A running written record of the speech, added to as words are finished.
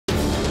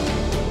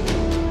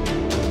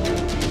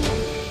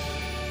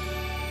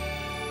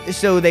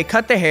so they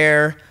cut the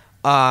hair.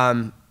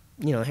 You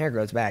know, hair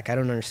grows back. I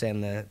don't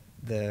understand the.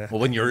 Well,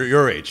 when you're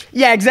your age.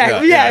 Yeah,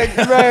 exactly.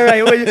 Yeah.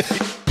 Right.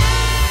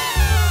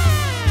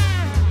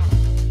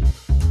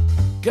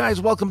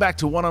 Guys, welcome back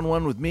to One on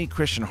One with me,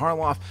 Christian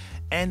Harloff.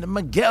 And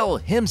Miguel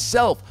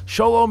himself,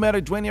 Xolo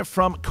Mariduena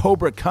from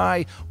Cobra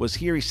Kai, was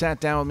here. He sat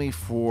down with me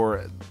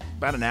for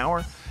about an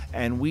hour,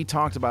 and we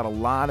talked about a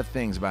lot of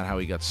things, about how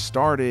he got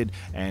started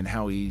and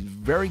how he's a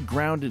very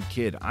grounded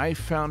kid. I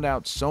found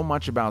out so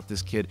much about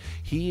this kid.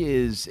 He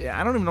is,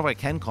 I don't even know if I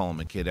can call him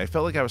a kid. I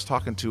felt like I was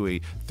talking to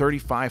a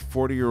 35,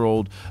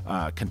 40-year-old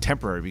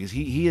contemporary, because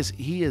he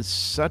is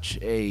such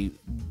a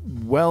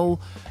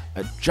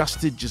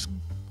well-adjusted, just,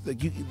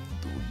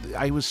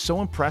 I was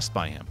so impressed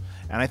by him.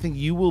 And I think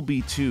you will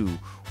be too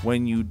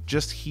when you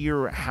just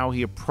hear how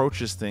he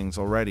approaches things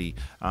already.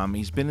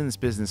 He's been in this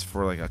business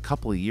for like a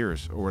couple of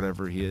years or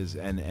whatever he is,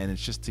 and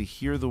it's just to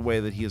hear the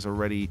way that he has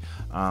already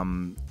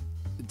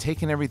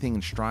taken everything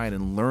in stride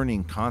and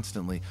learning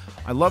constantly.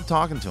 I love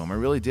talking to him, I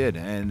really did,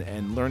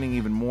 and learning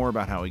even more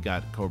about how he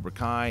got Cobra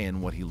Kai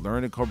and what he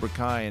learned at Cobra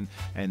Kai,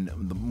 and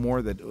the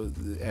more that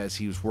as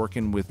he was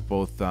working with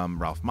both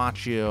Ralph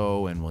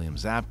Macchio and William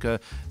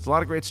Zabka. There's a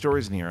lot of great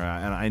stories in here,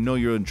 and I know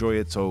you'll enjoy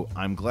it, so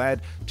I'm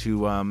glad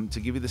to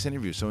give you this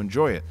interview, so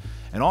enjoy it.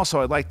 And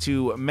also, I'd like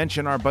to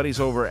mention our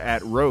buddies over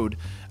at Rode.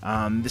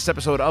 This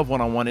episode of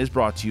One on One is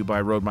brought to you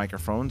by Rode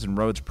Microphones, and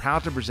Rode's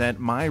proud to present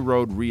My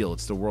Rode Reel.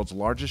 It's the world's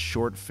largest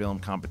short film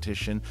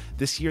competition.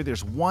 This year,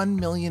 there's $1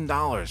 million.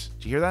 Did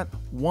you hear that?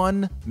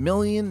 $1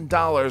 million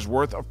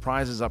worth of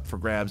prizes up for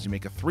grabs. You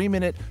make a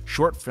 3-minute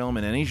short film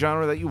in any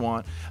genre that you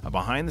want, a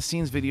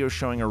behind-the-scenes video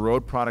showing a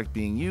Rode product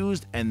being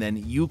used, and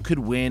then you could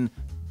win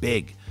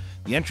big.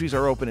 The entries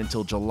are open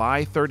until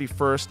July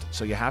 31st,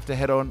 so you have to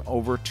head on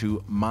over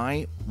to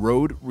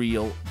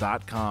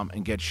myroadreel.com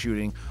and get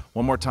shooting.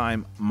 One more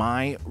time,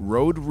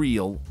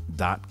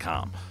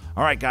 myroadreel.com.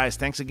 All right, guys,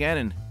 thanks again,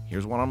 and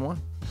here's One on One.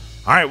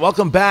 All right,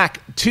 welcome back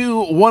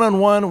to One on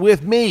One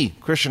with me,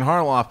 Christian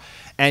Harloff.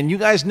 And you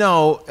guys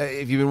know,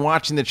 if you've been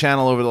watching the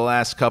channel over the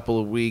last couple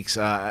of weeks,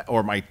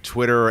 or my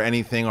Twitter or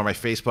anything, or my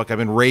Facebook, I've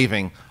been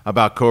raving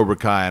about Cobra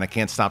Kai, and I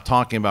can't stop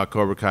talking about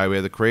Cobra Kai. We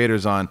had the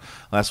creators on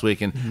last week,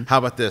 and how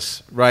about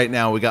this? Right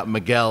now, we got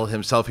Miguel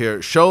himself here,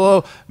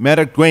 Xolo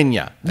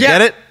Mariduena.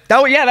 Get it?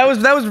 That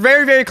was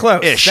very, very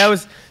close. Ish. That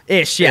was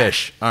ish, yeah.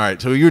 Ish. All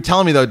right, so you were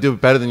telling me, though, do it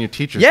better than your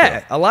teachers.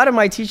 Yeah, though. a lot of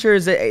my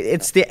teachers,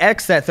 it's the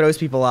X that throws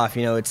people off.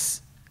 You know,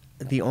 it's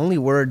the only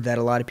word that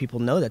a lot of people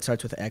know that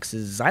starts with X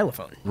is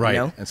xylophone. Right,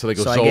 you know? and so they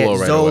go so Xolo I get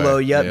right Xolo,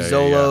 away. yep, Yeah,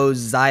 Xolo,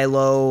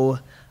 Xylo,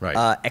 right.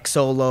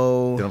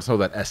 Xolo. They don't throw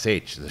that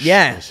SH.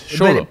 Yeah.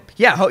 Xolo.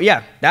 That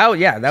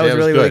was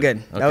really, really good.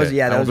 Okay.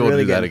 That was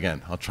really good. That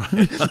again. I'll try.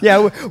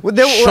 Yeah, we'll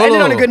end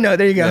it on a good note.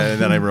 There you go. Yeah,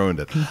 and then I ruined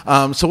it.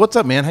 So what's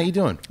up, man? How you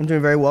doing? I'm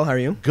doing very well. How are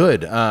you?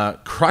 Good.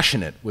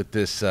 Crushing it with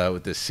this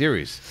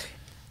series.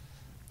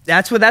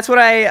 That's what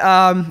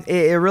I.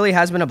 It really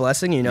has been a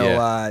blessing, you know.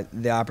 Yeah.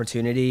 The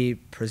opportunity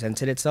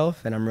presented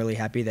itself, and I'm really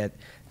happy that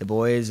the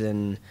boys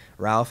and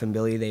Ralph and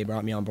Billy, they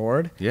brought me on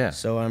board. Yeah.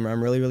 So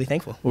I'm really, really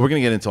thankful. Well, we're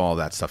gonna get into all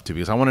that stuff too,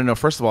 because I want to know.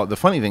 First of all, the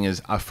funny thing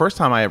is, first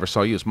time I ever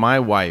saw you is my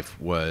wife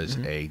was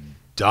a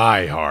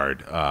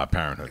diehard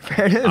Parenthood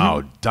fan.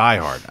 Oh,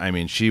 diehard. I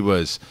mean,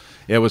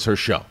 it was her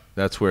show.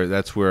 That's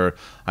where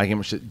I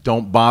came.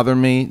 Don't bother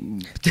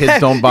me,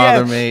 kids. Don't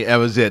bother me. That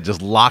was it.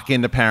 Just lock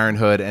into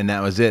Parenthood, and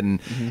that was it.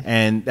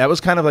 And that was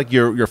kind of like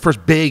your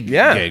first big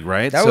gig,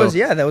 right? That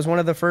was one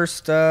of the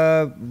first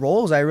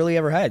roles I really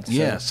ever had. So.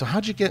 Yeah. So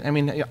how'd you get? I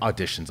mean,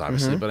 auditions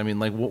obviously, but I mean,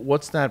 like,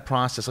 what's that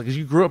process like? Because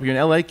you grew up, you're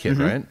an LA kid,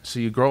 right?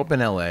 So you grow up in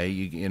LA.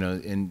 You know,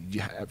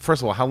 and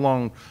first of all, how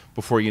long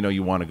before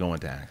you want to go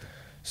into acting?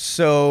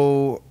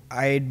 So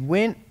I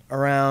went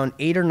around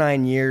 8 or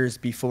 9 years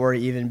before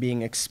even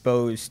being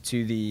exposed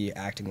to the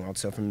acting world.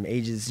 So from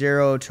ages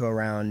 0 to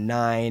around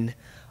 9,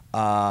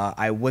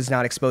 I was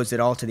not exposed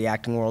at all to the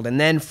acting world. And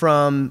then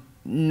from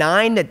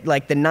 9 to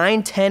like the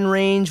 9-10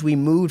 range, we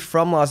moved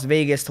from Las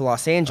Vegas to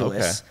Los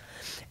Angeles. Okay.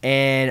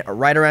 And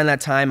right around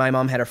that time, my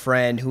mom had a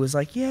friend who was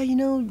like, "Yeah, you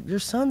know, your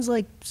son's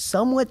like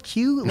somewhat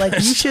cute. Like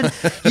you should,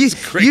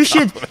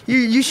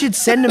 you should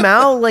send him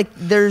out. Like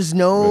there's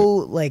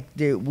no I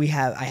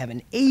have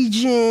an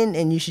agent,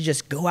 and you should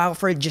just go out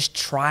for it. Just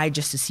try,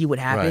 just to see what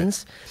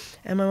happens." Right.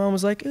 And my mom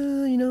was like,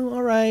 you know,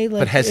 all right.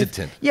 Like, but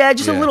hesitant. A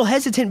little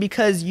hesitant,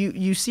 because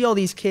you see all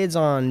these kids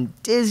on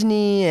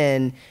Disney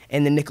and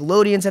the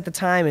Nickelodeons at the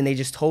time, and they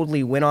just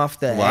totally went off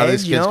the edge. A lot of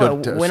these kids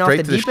went off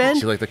the deep end.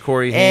 She's like the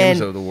Corey Haim's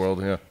of the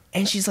world, yeah.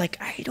 And she's like,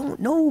 I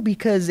don't know,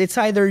 because it's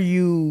either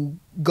you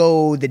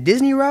go the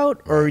Disney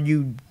route or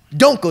you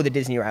don't go the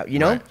Disney route, you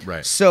know?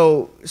 Right.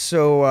 So we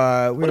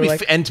were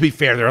like... And to be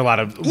fair, there are a lot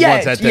of ones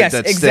that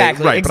exactly, stay.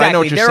 Right, but I know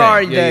what you're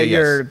saying. There are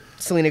your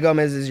Selena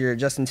Gomez's, your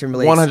Justin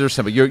Timberlake.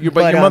 100%. But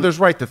your mother's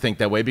right to think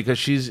that way, because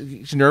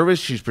she's nervous,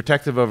 she's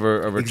protective of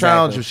her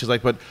child. So she's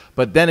like,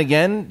 but then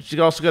again, she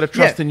also got to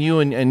trust in you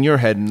and your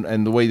head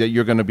and the way that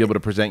you're going to be able to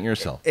present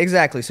yourself.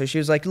 Exactly. So she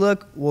was like,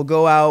 look, we'll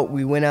go out.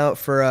 We went out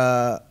for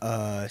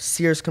a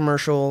Sears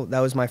commercial. That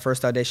was my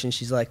first audition.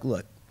 She's like,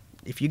 look,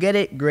 if you get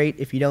it, great.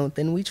 If you don't,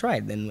 then we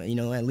tried. Then, you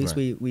know, at least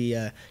we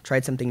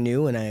tried something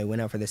new. And I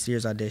went out for the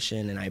Sears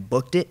audition and I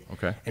booked it.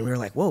 Okay. And we were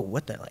like, whoa,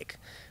 what the, like,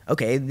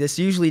 okay, this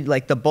usually,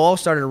 like, the ball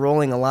started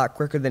rolling a lot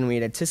quicker than we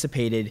had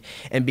anticipated.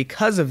 And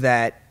because of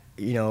that,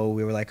 you know,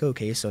 we were like,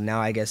 okay, so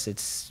now I guess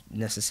it's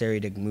necessary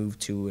to move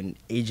to an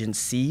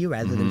agency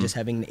rather than just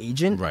having an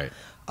agent. Right.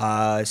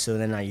 So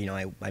then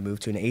I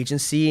moved to an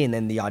agency, and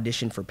then the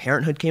audition for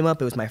Parenthood came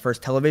up. It was my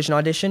first television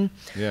audition.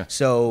 Yeah.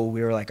 So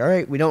we were like, all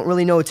right, we don't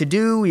really know what to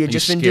do. We had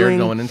just been scared doing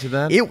going into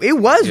that? It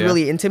was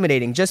really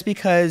intimidating, just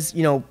because,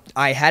 you know,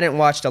 I hadn't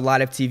watched a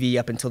lot of TV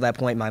up until that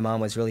point. My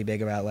mom was really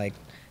big about, like,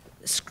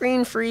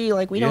 screen free,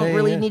 like we don't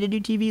really need to do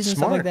TVs and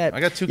stuff like that. I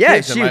got 2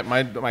 kids, and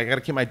I got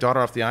to keep my daughter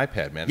off the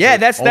iPad, man. Yeah,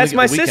 so that's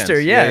my sister.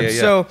 Yeah.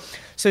 Yeah.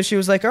 So she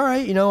was like, all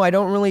right, you know, we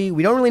don't really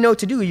know what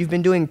to do. You've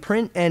been doing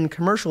print and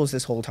commercials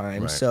this whole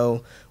time,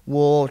 so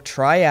we'll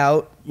try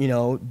out, you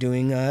know,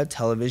 doing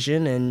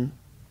television. And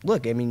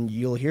look, I mean,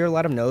 you'll hear a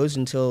lot of no's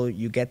until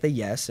you get the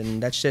yes,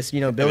 and that's just,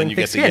 you know, building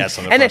thick skin. And then you get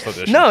the yes on the first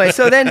audition. No,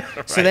 so then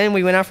so then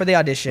we went out for the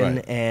audition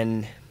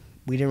and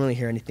we didn't really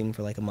hear anything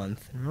for like a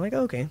month. And we're like,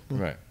 okay,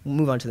 we'll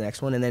move on to the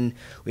next one. And then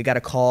we got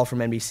a call from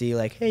NBC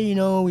like, hey, you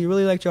know, we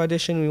really liked your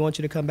audition. We want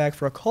you to come back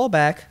for a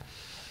callback.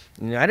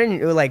 You know, I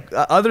didn't like,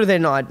 other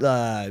than,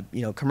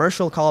 you know,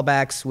 commercial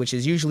callbacks, which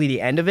is usually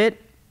the end of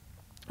it.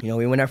 You know,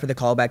 we went out for the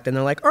callback. Then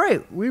they're like, all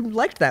right, we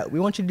liked that. We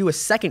want you to do a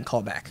second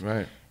callback.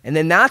 Right. And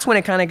then that's when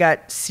it kind of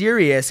got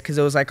serious, because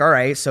it was like, all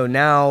right, so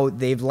now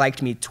they've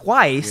liked me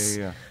twice,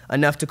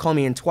 enough to call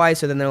me in twice.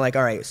 So then they're like,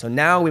 all right, so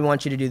now we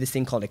want you to do this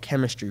thing called a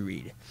chemistry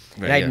read.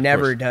 Right, and I'd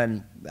never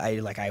done,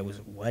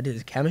 what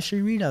is a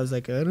chemistry read? I was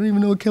like, I don't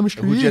even know what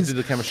chemistry is. Who'd you have to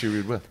do the chemistry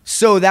read with?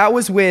 So that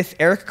was with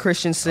Eric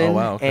Christensen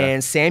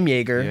and Sam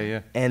Yeager. Yeah.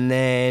 And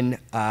then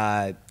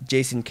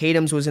Jason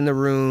Katims was in the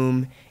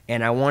room.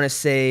 And I want to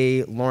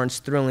say Lawrence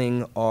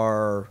Thrilling,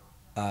 our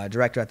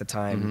director at the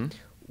time,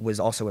 was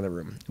also in the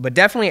room. But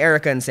definitely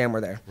Erica and Sam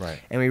were there.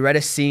 Right. And we read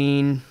a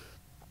scene.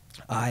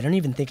 I don't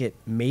even think it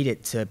made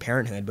it to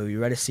Parenthood, but we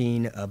read a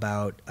scene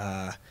about,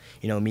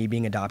 you know, me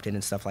being adopted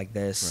and stuff like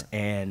this,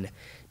 and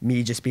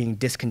me just being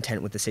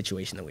discontent with the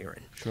situation that we were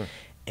in. Sure.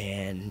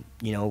 And,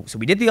 you know, so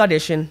we did the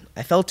audition.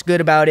 I felt good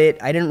about it.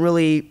 I didn't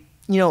really,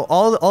 you know,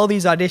 all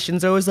these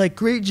auditions, I was like,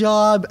 great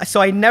job.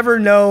 So I never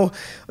know,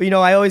 you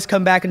know, I always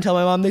come back and tell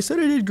my mom, they said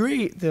I did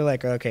great. They're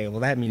like, okay,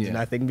 well, that means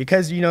nothing,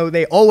 because, you know,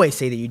 they always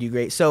say that you do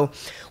great. So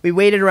we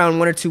waited around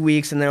 1 or 2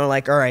 weeks, and they were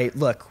like, all right,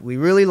 look, we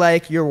really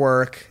like your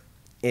work.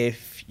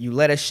 If you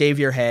let us shave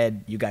your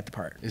head, you got the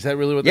part. Is that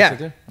really what they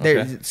said there?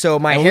 Okay. So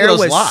my hair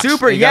was locks.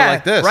 super,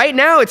 like this. Right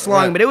now it's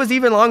long, but it was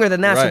even longer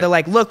than that. So they're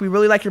like, look, we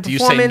really like your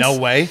performance. Do you say no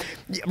way?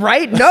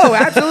 Right? No,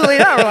 absolutely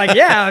not. We're like,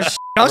 yeah,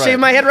 I'll shave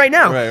my head right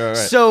now. Right.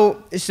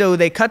 So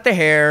they cut the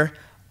hair.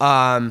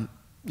 You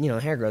know,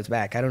 hair grows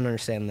back. I don't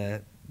understand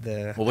the.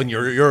 Well, when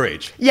you're your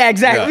age. Yeah,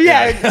 exactly.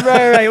 Yeah.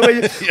 Right.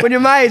 When you're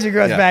my age, it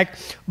grows back.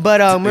 But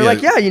we're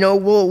like, yeah, you know,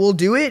 we'll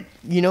do it.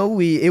 You know,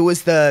 it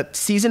was the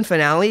season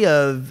finale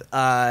of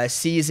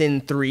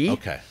season 3.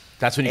 Okay.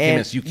 That's when you came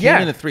in. So you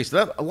came in at 3.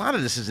 So a lot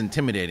of this is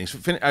intimidating. So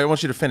I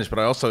want you to finish, but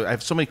I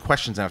have so many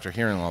questions after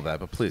hearing all that.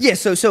 But please. Yeah.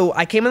 So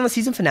I came in the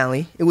season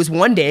finale. It was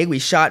one day. We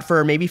shot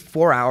for maybe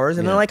 4 hours,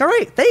 and they're like, all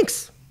right,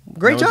 thanks,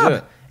 great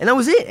job. And that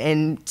was it.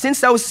 And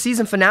since that was the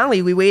season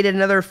finale, we waited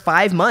another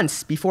 5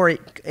 months before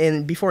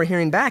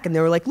hearing back. And they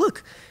were like,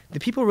 look,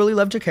 the people really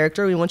loved your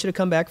character. We want you to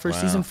come back for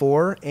season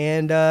 4.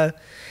 And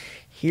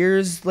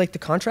here's like the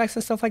contracts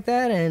and stuff like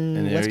that.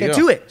 And let's get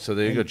to it. So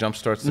there you go. Jump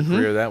starts the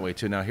career that way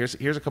too. Now here's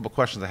a couple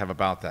questions I have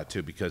about that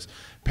too, because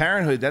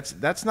Parenthood,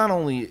 that's not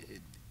only,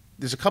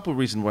 there's a couple of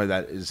reasons why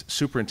that is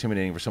super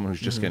intimidating for someone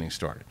who's just getting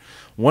started.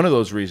 One of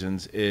those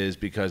reasons is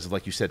because,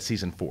 like you said,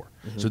 season 4.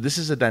 So this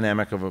is a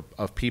dynamic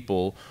of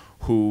people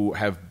who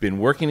have been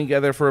working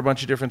together for a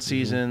bunch of different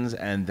seasons,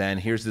 and then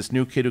here's this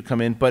new kid who come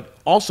in, but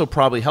also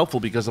probably helpful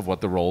because of what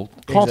the role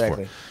called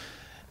for.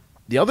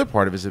 The other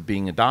part of it is it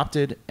being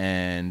adopted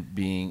and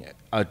being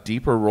a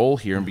deeper role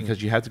here, and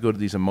because you have to go to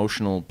these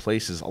emotional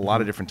places a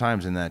lot of different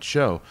times in that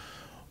show.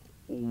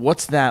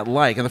 What's that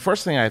like? And the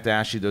first thing I have to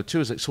ask you, though,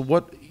 too, is like, so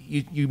what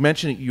you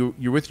mentioned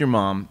you're with your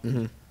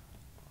mom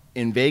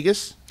in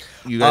Vegas?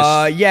 You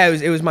guys? Yeah,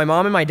 it was my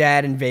mom and my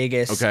dad in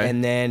Vegas. Okay.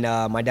 And then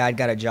my dad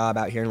got a job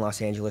out here in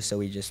Los Angeles, so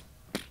we just.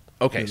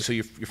 Okay, so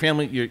your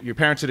family, your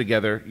parents are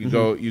together. You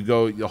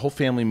go. The whole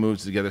family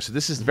moves together. So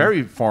this is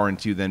very foreign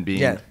to you, then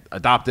being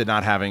adopted,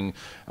 not having,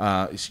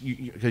 because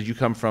you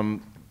come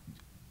from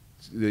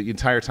the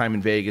entire time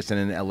in Vegas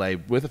and in LA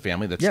with a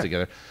family that's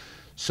together.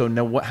 So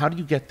now, how do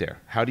you get there?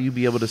 How do you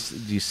be able to?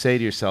 Do you say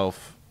to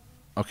yourself,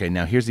 okay,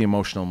 now here's the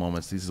emotional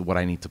moments. This is what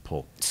I need to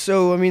pull.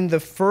 So I mean, the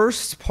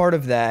first part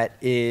of that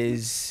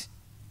is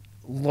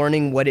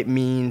learning what it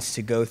means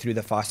to go through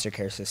the foster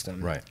care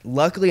system. Right.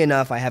 Luckily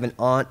enough, I have an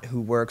aunt who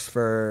works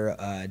for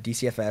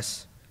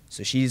DCFS.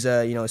 So she's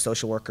a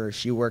social worker.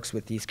 She works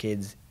with these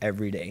kids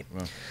every day.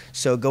 Wow.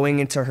 So going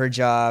into her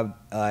job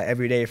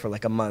every day for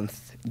like a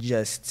month,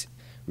 just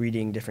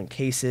reading different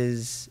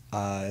cases,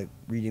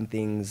 reading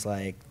things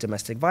like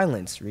domestic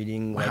violence,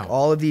 reading Wow. like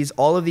all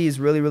of these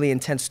really, really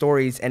intense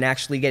stories, and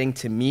actually getting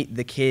to meet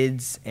the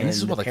kids and this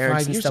is the what, like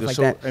parents 5 and years stuff ago. like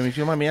So, that. I mean, if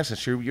you don't mind me asking,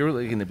 so you're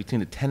like in the, between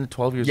the 10 to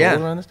 12 years Yeah.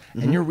 old around this,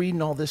 and you're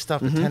reading all this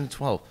stuff at 10 to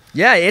 12.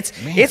 Yeah, it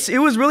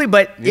was really,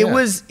 but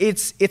Yeah.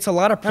 it's a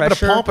lot of How about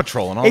pressure. a Paw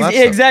Patrol and all that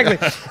stuff? Exactly.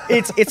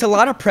 it's a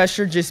lot of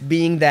pressure, just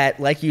being that,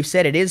 like you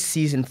said, it is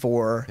season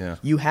 4. Yeah.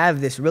 You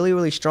have this really,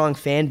 really strong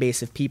fan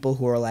base of people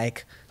who are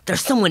like,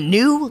 there's someone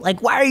new?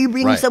 Like, why are you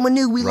bringing Right. someone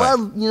new? We Right.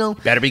 love, you know.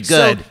 Better be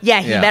So, good. yeah,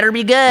 he Yeah. better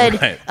be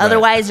good. Right.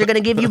 Otherwise, they're going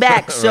to give you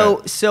back.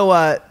 Right.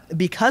 So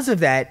because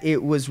of that,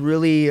 it was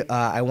really,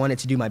 I wanted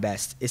to do my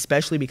best,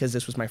 especially because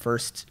this was my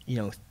first,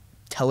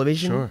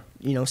 television,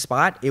 Sure.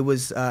 Spot. It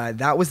was,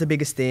 that was the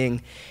biggest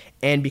thing.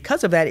 And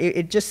because of that,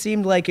 it just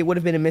seemed like it would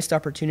have been a missed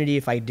opportunity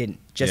if I didn't.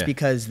 Just Yeah.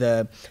 because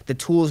the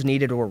tools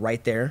needed were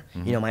right there.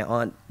 My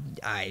aunt,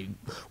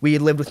 we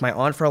had lived with my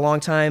aunt for a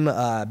long time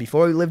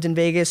before we lived in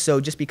Vegas.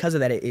 So just because of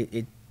that,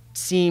 it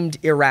seemed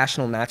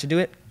irrational not to do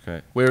it.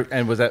 Okay. Where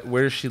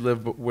does she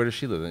live? Where does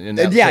she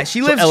live? Yeah,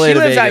 she lives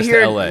out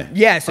here. LA.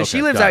 Yeah, so Okay,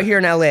 she lives got out it. here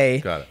in LA.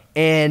 Got it.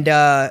 And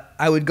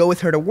I would go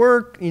with her to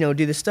work, do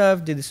the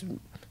stuff, do this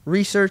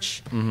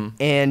research,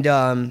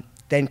 and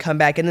then come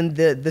back. And then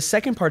the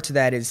second part to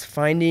that is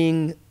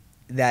finding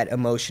that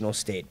emotional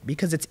state,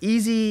 because it's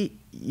easy,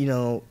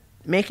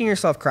 making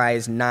yourself cry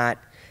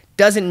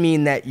doesn't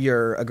mean that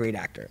you're a great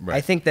actor. Right.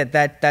 I think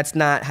that's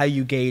not how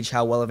you gauge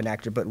how well of an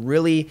actor, but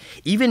really,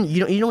 even you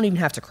don't even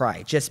have to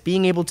cry. Just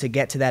being able to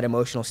get to that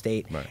emotional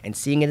state, Right. and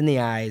seeing it in the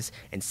eyes,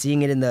 and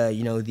seeing it in the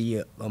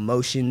the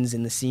emotions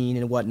in the scene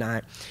and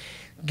whatnot.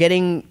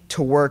 Getting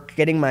to work,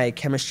 getting my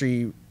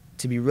chemistry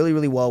to be really,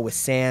 really well with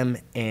Sam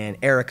and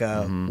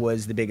Erica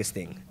was the biggest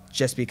thing.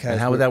 Just because. And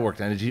how would that work?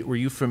 And were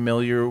you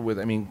familiar with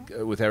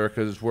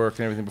Erica's work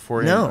and everything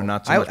before? No, or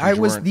not so much, I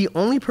you was weren't? the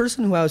only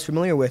person who I was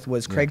familiar with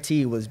was Craig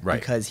T. Right.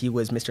 Because he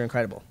was Mr.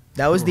 Incredible.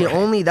 That was the Right.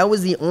 only. That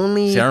was the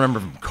only. See, I remember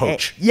from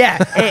Coach.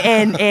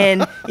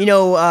 And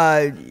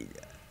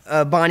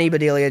Bonnie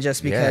Bedelia,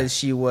 just because Yeah.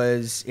 she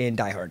was in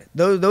Die Hard.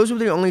 Those were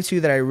the only two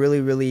that I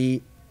really,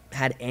 really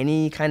had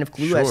any kind of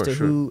clue as Sure, to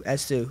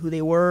sure. who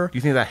they were. Do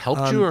you think that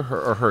helped you or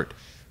hurt?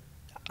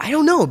 I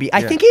don't know.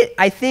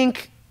 I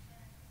think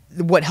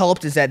what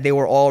helped is that they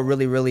were all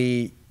really,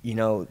 really,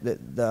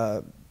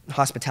 the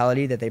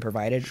hospitality that they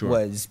provided Sure.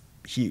 was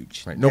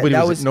huge. Right. Nobody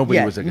was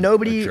like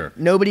nobody a jerk.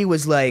 nobody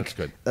was like, That's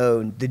good.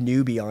 oh, the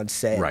newbie on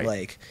set, Right.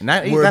 like And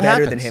that we're better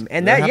happens. than him.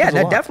 And That that happens a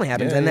that lot. definitely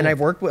happens. Yeah, And then yeah. I've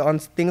worked on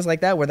things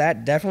like that where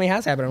that definitely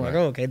has happened. I'm like,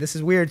 oh, okay, this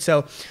is weird.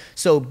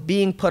 So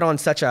being put on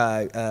such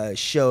a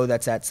show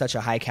that's at such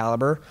a high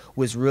caliber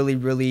was really,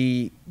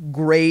 really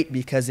great,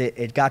 because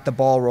it got the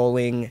ball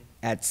rolling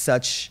at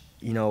such,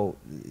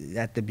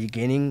 at the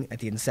beginning, at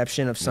the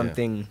inception of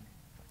something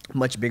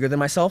much bigger than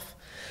myself.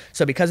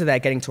 So because of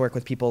that, getting to work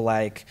with people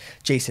like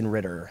Jason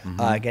Ritter,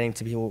 getting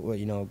to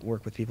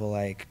work with people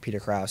like Peter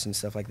Krause and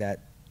stuff like that,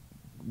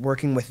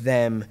 working with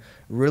them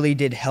really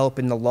did help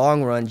in the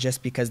long run,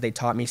 just because they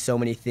taught me so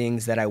many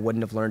things that I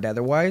wouldn't have learned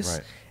otherwise.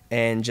 Right.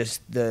 And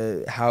just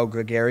how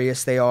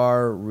gregarious they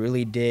are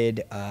really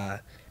did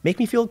make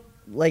me feel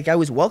like I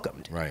was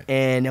welcomed. Right.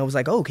 And I was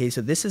like, oh, okay,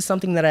 so this is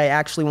something that I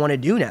actually want to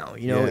do now.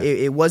 Yeah.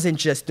 It wasn't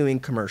just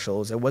doing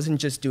commercials. It wasn't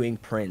just doing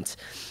print.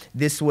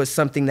 This was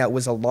something that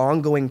was a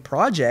long-going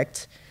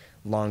project.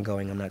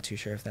 Long-going, I'm not too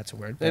sure if that's a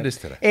word. It is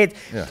today.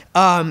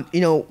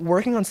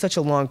 Working on such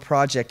a long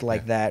project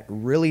like that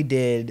really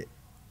did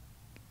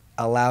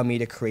allow me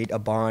to create a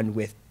bond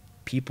with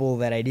people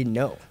that I didn't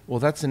know. Well,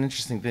 that's an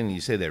interesting thing that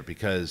you say there,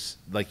 because,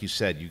 like you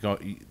said,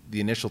 the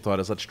initial thought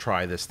is, let's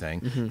try this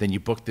thing. Then you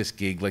book this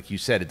gig, like you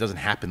said, it doesn't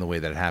happen the way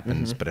that it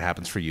happens, but it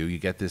happens for you. You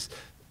get this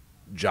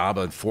job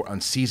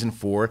on season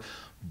 4,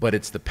 but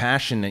it's the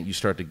passion that you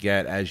start to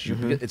get as you.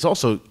 It's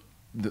also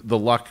the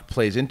luck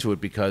plays into it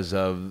because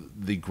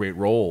of the great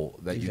role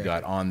that you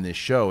got on this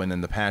show, and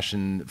then the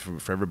passion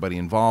for everybody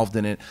involved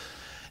in it.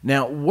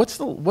 Now, what's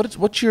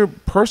your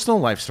personal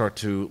life start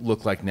to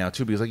look like now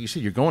too? Because like you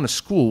said, you're going to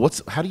school.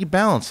 How do you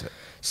balance it?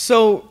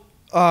 So,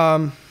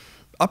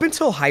 up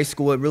until high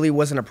school, it really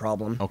wasn't a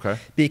problem. Okay.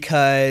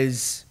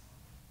 Because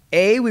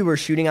we were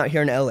shooting out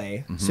here in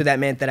LA, so that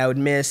meant that I would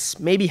miss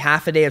maybe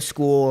half a day of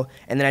school,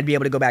 and then I'd be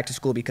able to go back to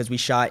school because we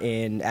shot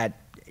at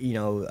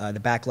the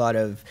back lot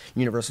of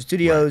Universal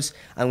Studios.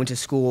 Right. I went to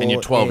school. And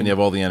you're 12 and you have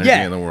all the energy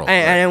in the world.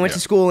 And I went to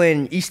school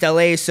in East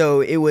LA,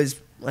 so it was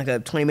like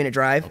a 20-minute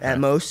drive at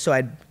most. So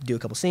I'd do a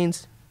couple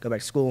scenes, go back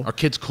to school. Are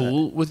kids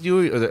cool with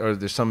you? Or are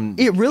there some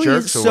It really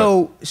jerks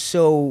is.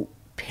 So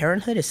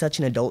Parenthood is such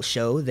an adult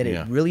show that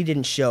it really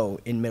didn't show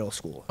in middle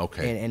school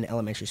and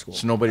elementary school.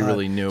 So nobody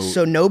really knew.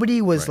 So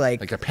nobody was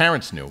like the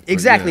parents knew.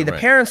 Exactly. The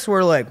parents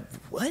were like,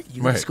 what?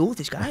 You went to school with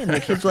this guy? And the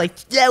kids were like,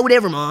 yeah,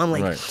 whatever, Mom.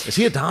 Like, is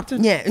he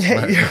adopted? Yeah,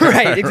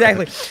 right,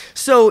 exactly.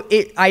 So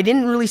I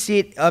didn't really see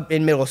it up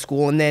in middle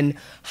school. And then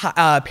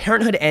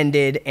Parenthood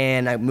ended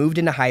and I moved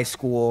into high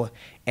school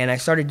and I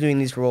started doing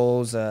these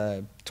roles,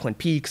 Twin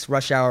Peaks,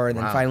 Rush Hour, and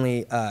then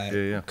finally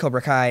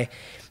Cobra Kai.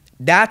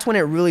 That's when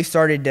it really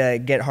started to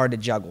get hard to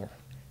juggle,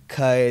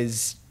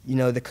 because, you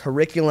know, the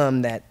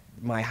curriculum that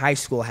my high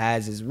school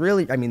has is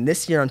really, I mean,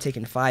 this year I'm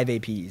taking 5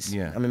 APs.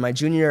 Yeah. I'm in my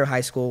junior year of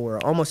high school. We're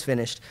almost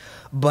finished.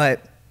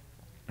 But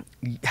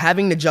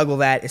having to juggle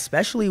that,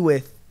 especially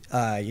with,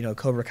 you know,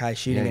 Cobra Kai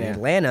shooting in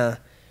Atlanta,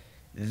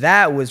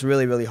 that was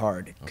really, really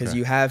hard because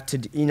you have to,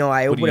 you know,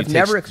 I would have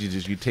never.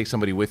 Did you take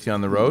somebody with you on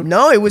the road?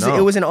 No, it was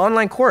an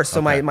online course.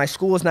 So my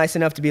school was nice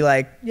enough to be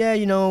like, yeah,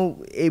 you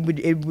know, it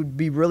would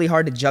be really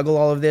hard to juggle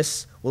all of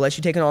this. We'll let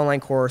you take an online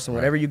course, and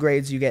whatever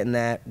grades you get in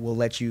that, we'll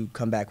let you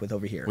come back with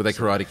over here. Were they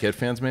Karate Kid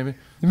fans, maybe?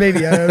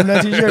 Maybe, I'm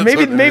not too sure.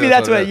 Maybe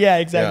that's what. Yeah,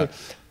 exactly.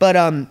 Yeah.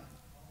 But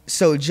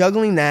so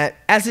juggling that,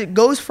 as it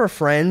goes for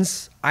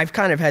friends, I've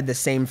kind of had the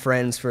same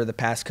friends for the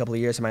past couple of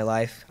years of my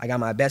life. I got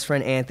my best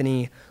friend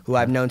Anthony, who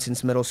I've known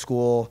since middle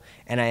school,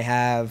 and I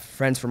have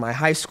friends from my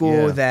high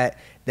school that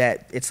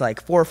it's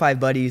like 4 or 5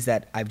 buddies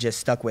that I've just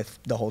stuck with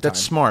the whole time.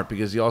 That's smart,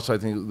 because you also, I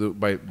think,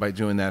 by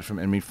doing that, from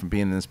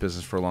being in this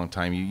business for a long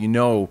time, you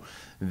know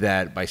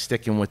that by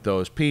sticking with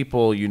those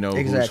people, you know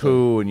who's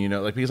who, and you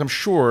know, like, because I'm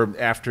sure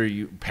after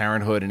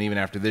parenthood and even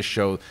after this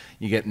show,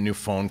 you get new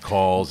phone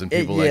calls and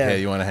people like,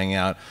 hey, you want to hang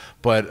out?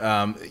 But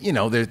you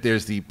know,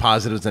 there's the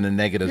positives and the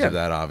negatives of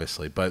that,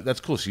 obviously. But that's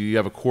cool. So you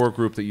have a core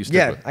group that you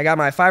stick with. Yeah, I got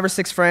my 5 or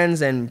 6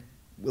 friends, and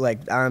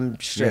like I'm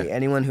straight. Yeah.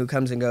 Anyone who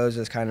comes and goes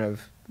is kind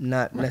of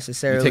not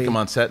necessarily. You take them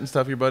on set and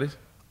stuff, your buddies?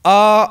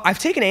 I've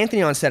taken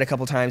Anthony on set a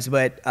couple times,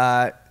 but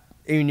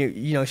you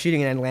know,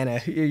 shooting in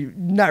Atlanta, you're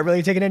not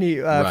really taking any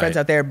friends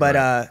out there.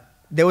 But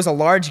there was a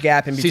large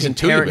gap in between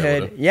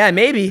Parenthood. Yeah,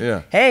 maybe.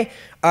 Yeah. Hey,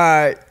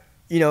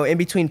 you know, in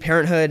between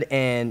Parenthood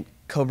and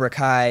Cobra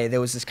Kai,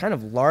 there was this kind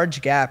of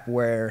large gap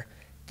where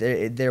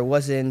there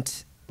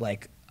wasn't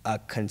like a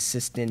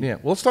consistent. Yeah.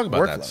 Well, let's talk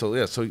about that.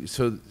 Workload.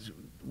 So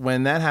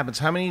when that happens,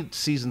 how many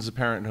seasons of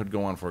Parenthood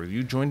go on for?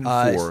 You joined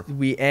in 4.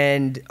 We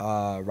end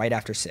right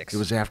after 6. It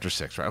was after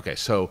 6, right? Okay,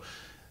 so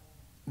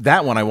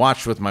that one I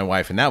watched with my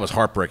wife, and that was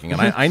heartbreaking.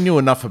 And I knew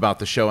enough about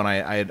the show, and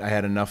I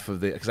had enough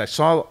of the, because I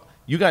saw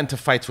you got into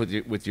fights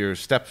with your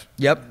step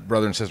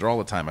brother and sister all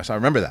the time. I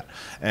remember that,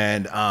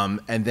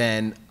 and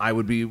then I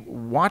would be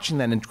watching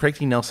that, and Craig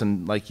T.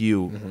 Nelson, like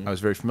you, I was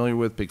very familiar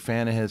with, big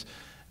fan of his.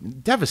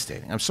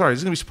 Devastating. I'm sorry,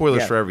 there's going to be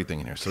spoilers for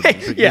everything in here, so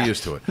get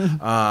used to it.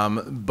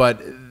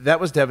 But that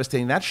was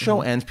devastating. That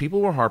show ends.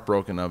 People were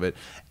heartbroken of it.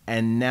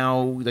 And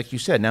now, like you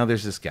said, now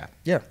there's this gap.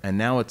 Yeah. And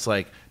now it's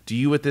like, do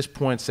you at this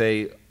point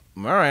say,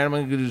 all right, I'm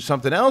going to do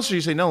something else, or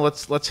you say, no,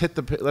 let's hit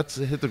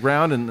the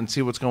ground and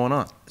see what's going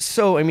on?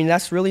 So, I mean,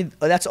 that's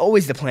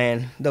always the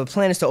plan. The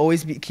plan is to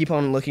always keep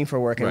on looking for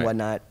work and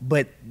whatnot.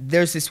 But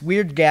there's this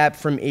weird gap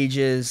from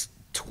ages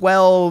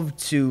 12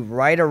 to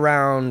right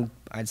around,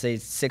 I'd say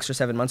 6 or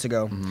 7 months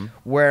ago,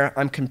 where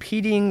I'm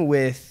competing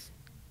with,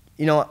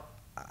 you know,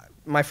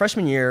 my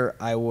freshman year,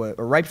 or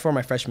right before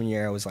my freshman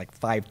year, I was like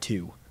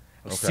 5'2",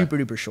 super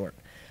duper short.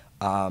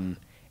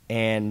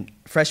 And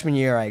freshman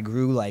year, I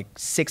grew like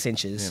 6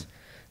 inches. Yeah.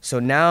 So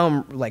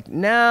now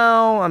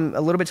I'm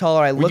a little bit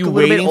taller. I look a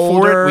little bit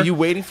older. Were you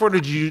waiting for it,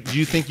 or do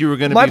you think you were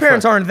going to? My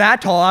parents aren't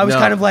that tall. I was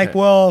kind of like,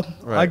 well,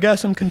 I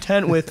guess I'm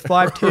content with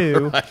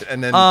 5'2".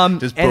 And then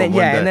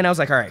and then I was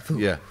like, all right,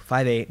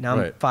 5'8". Now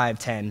I'm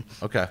 5'10".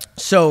 Okay.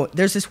 So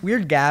there's this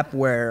weird gap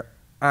where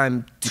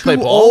I'm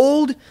too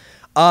old.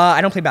 I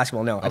don't play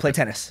basketball. No, I play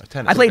tennis.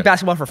 I played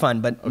basketball for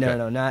fun, but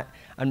no, not.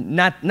 I'm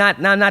not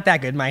that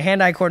good. My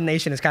hand-eye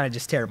coordination is kind of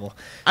just terrible.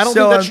 I don't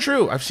think that's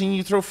true. I've seen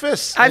you throw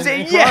fists. I've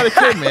seen,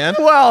 kid, man.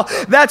 Well,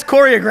 that's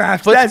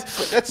choreographed.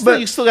 But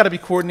you still got to be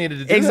coordinated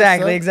to do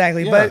that.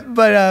 Exactly. Yeah.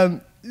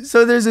 But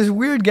so there's this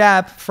weird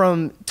gap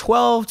from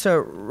 12 to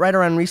right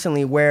around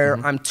recently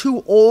where I'm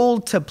too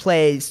old to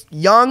play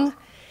young,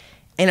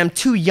 and I'm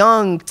too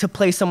young to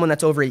play someone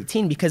that's over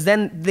 18, because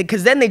then they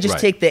just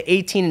take the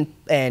 18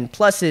 and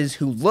pluses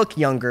who look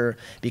younger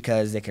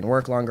because they can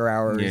work longer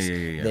hours.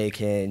 Yeah. They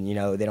can, you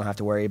know, they don't have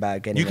to worry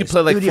about getting. You can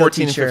play like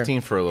 14 and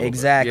 15 for a little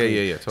bit.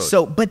 Yeah. Totally.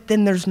 So, but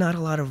then there's not a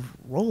lot of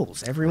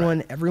roles.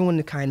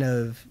 Everyone kind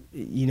of,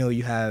 you know,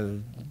 you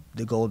have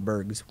the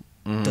Goldbergs.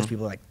 Those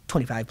people are like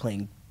 25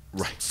 playing.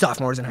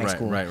 Sophomores in high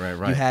school. Right.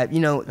 You have,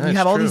 you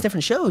have all these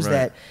different shows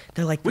that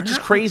they're like, which is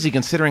crazy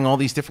considering all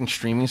these different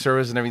streaming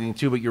services and everything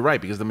too. But you're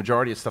right, because the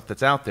majority of stuff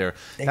that's out there.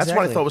 That's what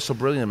I thought was so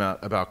brilliant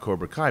about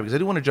Cobra Kai, because I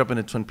do want to jump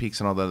into Twin Peaks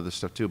and all that other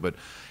stuff too. But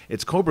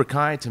it's Cobra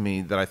Kai to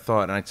me that I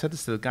thought, and I said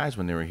this to the guys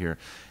when they were here.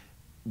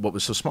 What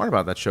was so smart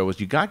about that show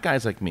was you got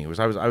guys like me. I was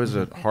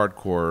a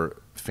hardcore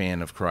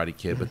fan of Karate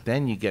Kid, but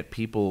then you get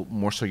people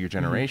more so your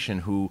generation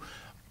who.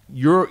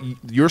 Your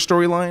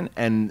storyline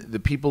and the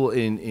people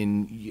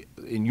in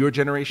your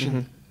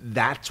generation,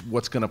 that's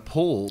what's going to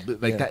pull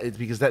that,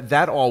 because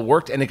that all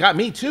worked, and it got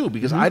me too,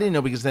 because I didn't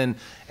know, because then,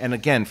 and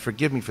again,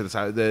 forgive me for this,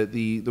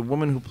 the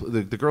woman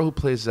the girl who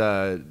plays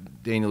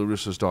Daniel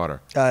LaRusso's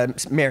daughter,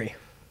 Mary.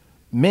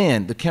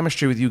 Man, the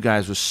chemistry with you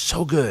guys was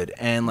so good,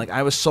 and like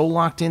I was so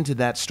locked into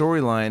that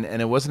storyline,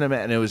 and it wasn't,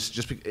 and it was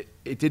just,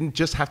 it didn't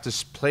just have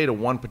to play to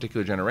one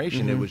particular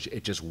generation.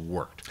 It just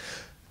worked.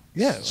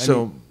 Yeah.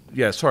 So.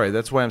 Yeah, sorry.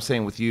 That's why I'm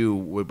saying with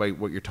you, by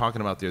what you're talking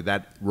about there,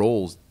 that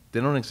roles They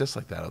don't exist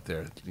like that out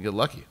there. You get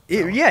lucky.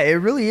 Yeah, it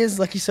really is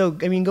lucky. So,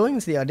 I mean, going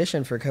into the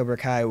audition for Cobra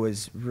Kai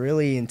was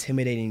really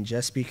intimidating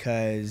just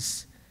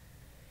because,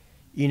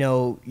 you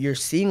know, you're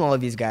seeing all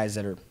of these guys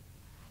that are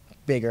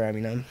bigger. I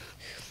mean,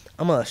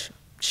 I'm a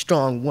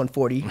strong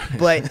 140,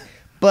 but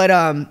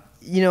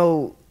you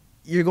know,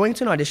 you're going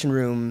to an audition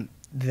room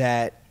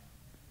that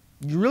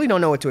you really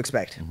don't know what to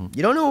expect.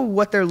 You don't know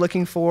what they're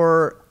looking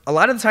for. A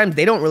lot of the times,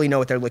 they don't really know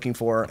what they're looking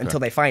for until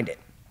they find it.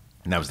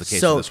 And that was the case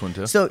for this one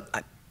too? So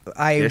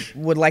I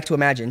would like to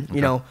imagine,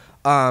 you know,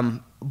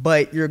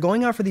 but you're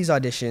going out for these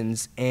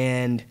auditions,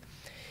 and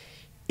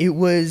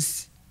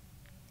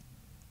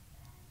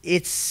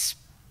it's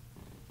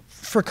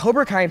for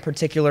Cobra Kai in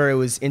particular, it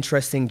was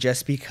interesting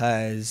just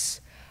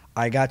because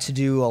I got to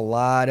do a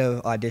lot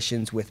of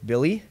auditions with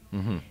Billy,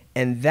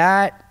 and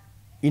that,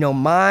 you know,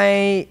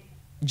 my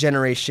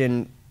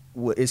generation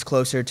is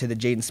closer to the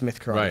Jaden Smith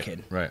Karate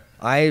Kid. Right.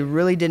 I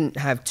really didn't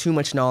have too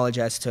much knowledge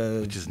as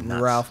to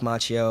Ralph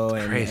Macchio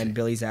and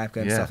Billy Zabka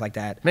and stuff like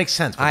that. Makes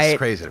sense, but it's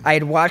crazy. I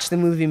had watched the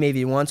movie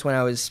maybe once when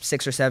I was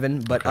 6 or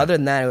 7, but other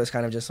than that, it was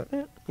kind of just like,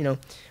 you know.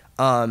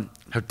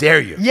 How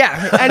dare you?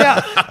 Yeah, I know.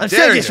 I'm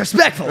so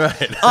disrespectful.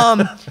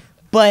 Right.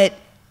 But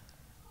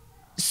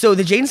so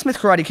the Jaden Smith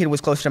Karate Kid was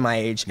closer to my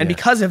age, and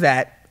because of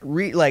that,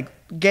 like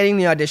getting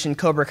the audition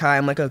Cobra Kai,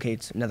 I'm like, okay,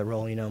 it's another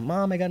role, you know.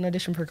 Mom, I got an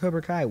audition for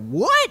Cobra Kai.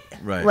 What?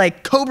 Right.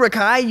 Like Cobra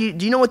Kai?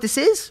 Do you know what this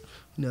is?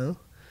 No.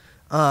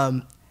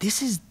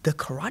 This is the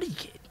Karate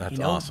Kid. That's you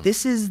know? awesome.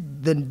 This is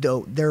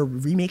they're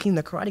remaking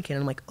the Karate Kid.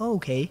 And I'm like, oh,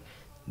 okay,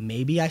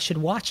 maybe I should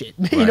watch it.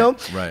 You know?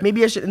 Right.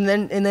 Maybe I should. And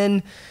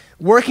then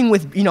working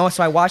with, you know,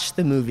 so I watched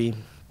the movie.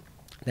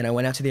 Then I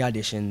went out to the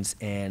auditions,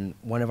 and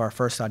one of our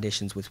first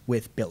auditions was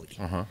with Billy.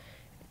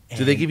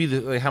 Do they give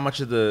you how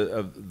much of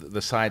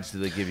the sides do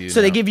they give you?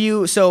 So they give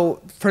you,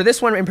 so for this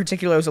one in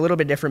particular, it was a little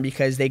bit different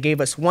because they gave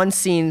us one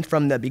scene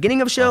from the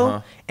beginning of the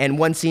show and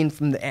one scene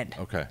from the end.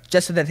 Okay.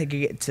 Just so that they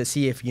could get to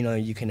see if, you know,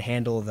 you can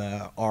handle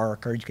the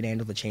arc or you can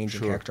handle the change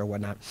in character or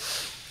whatnot.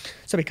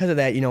 So because of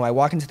that, you know, I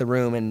walk into the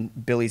room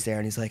and Billy's there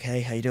and he's like,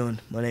 hey, how you doing?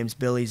 My name's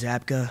Billy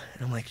Zabka.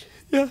 And I'm like,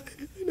 yeah,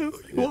 I know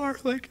who you are.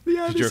 Like,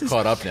 yeah, you're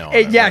caught up now.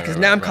 Yeah, because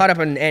now I'm caught up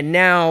and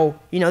now,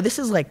 you know, this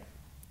is like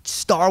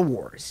Star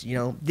Wars, you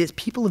know,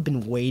 people have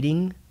been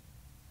waiting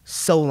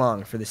so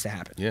long for this to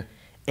happen. Yeah.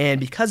 And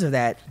because of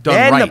that,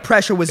 then the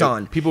pressure was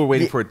on. People were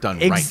waiting for it done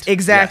right.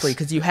 Exactly,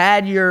 because you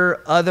had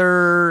your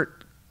other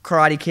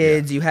Karate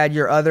Kids, you had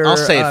your other. I'll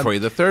say it for you.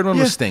 The third one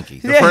was stinky.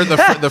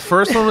 The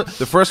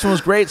first one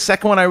was great.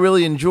 Second one I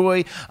really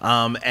enjoy.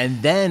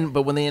 And then,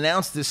 but when they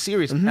announced this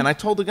series, and I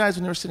told the guys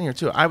when they were sitting here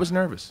too, I was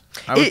nervous.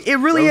 It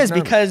really is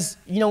because,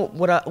 you know,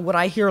 what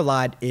I hear a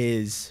lot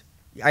is,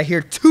 I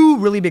hear two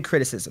really big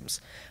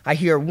criticisms. I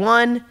hear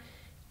one,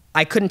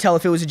 I couldn't tell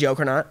if it was a joke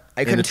or not.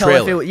 I couldn't tell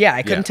if it was,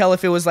 I couldn't tell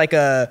if it was like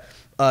a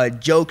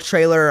joke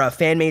trailer, a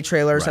fan made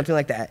trailer, or something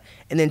like that.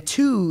 And then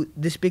two,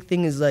 this big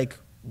thing is like,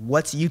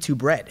 what's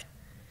YouTube Red?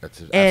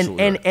 That's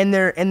absolutely right.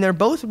 And they're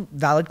both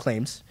valid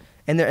claims,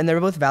 and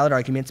they're both valid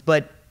arguments.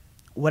 But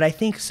what I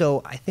think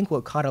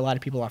what caught a lot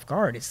of people off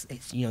guard is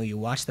you know, you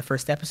watch the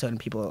first episode and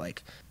people are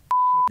like,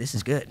 this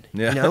is good.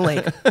 You know,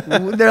 like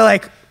they're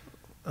like,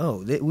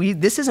 oh,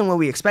 this isn't what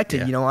we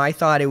expected. You know, I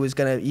thought it was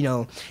gonna, you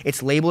know,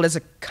 it's labeled as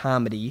a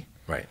comedy,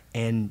 right?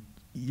 And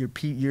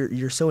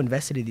you're so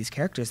invested in these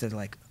characters that they're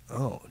like,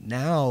 oh,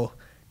 now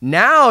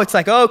it's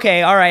like,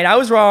 okay, all right, I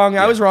was wrong.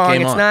 I was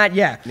wrong. It's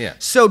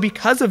not, So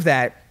because of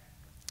that,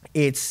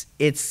 it's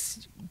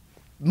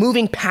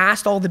moving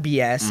past all the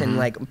BS and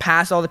like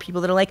past all the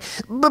people that are like,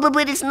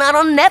 but it's not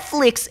on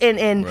Netflix,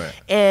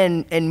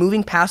 and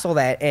moving past all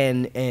that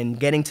and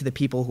getting to the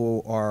people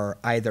who are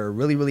either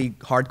really, really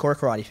hardcore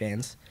karate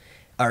fans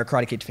or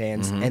Karate Kid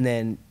fans, and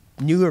then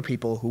newer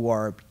people who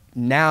are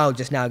now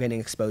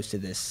getting exposed to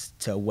this,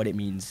 to what it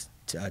means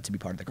to be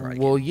part of the Karate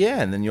Kid. Well,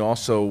 yeah, and then you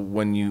also,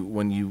 when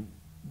you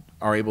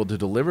are able to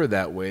deliver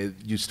that way,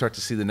 you start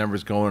to see the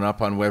numbers going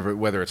up on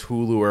whether it's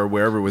Hulu or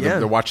wherever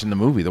they're watching the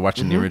movie. They're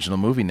watching the original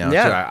movie now.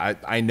 Yeah.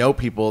 I know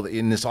people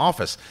in this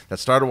office that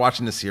started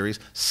watching the series,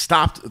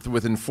 stopped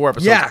within 4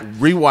 episodes,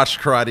 rewatched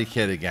Karate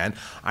Kid again.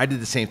 I did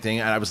the same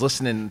thing. I was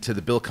listening to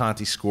the Bill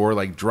Conti score,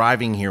 like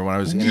driving here when I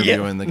was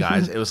interviewing the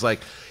guys. It was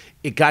like,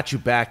 it got you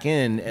back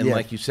in, and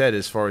like you said,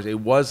 as far as it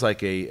was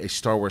like a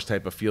Star Wars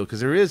type of feel, because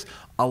there is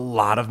a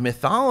lot of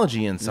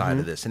mythology inside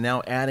of this, and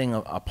now adding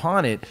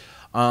upon it,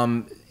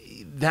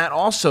 that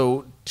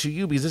also to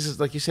you, because this is,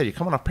 like you said, you're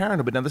coming off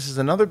Parenthood, but now this is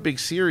another big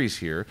series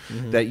here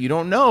that you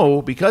don't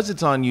know, because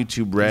it's on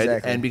YouTube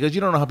Red, and because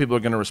you don't know how people are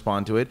going to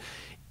respond to it.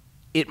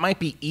 It might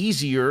be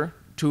easier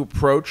to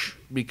approach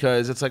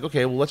because it's like,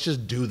 okay, well, let's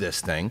just do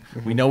this thing.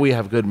 We know we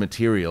have good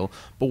material,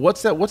 but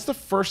what's the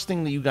first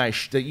thing that you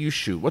guys you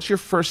shoot? What's your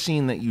first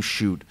scene that you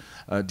shoot?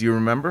 Do you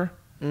remember?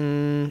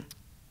 The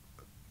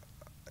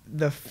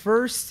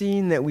first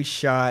scene that we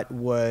shot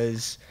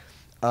was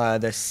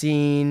the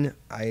scene,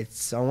 I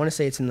want to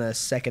say it's in the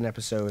second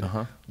episode,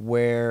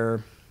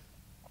 where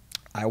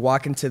I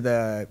walk into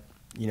the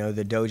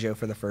dojo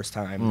for the first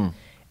time,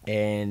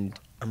 and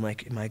I'm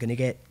like, am I gonna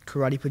get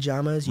karate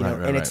pajamas? You know,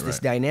 Right, and it's this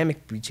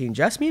dynamic between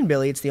just me and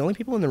Billy. It's the only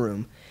people in the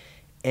room,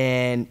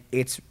 and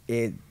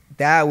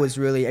that was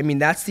really. I mean,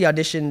 that's the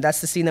audition. That's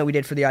the scene that we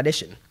did for the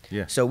audition.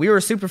 Yeah. So we were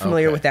super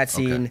familiar with that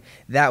scene. Okay.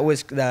 That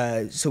was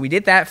so we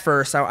did that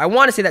first. I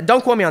want to say that.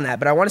 Don't quote me on that,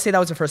 but I want to say that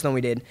was the first one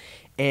we did,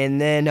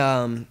 and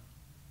then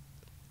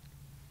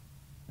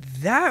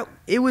that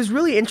it was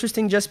really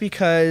interesting just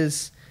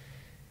because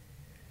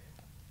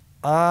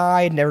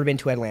I had never been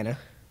to Atlanta.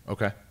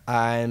 Okay.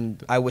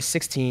 I was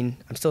 16.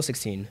 I'm still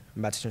 16.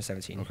 I'm about to turn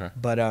 17. Okay.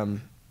 But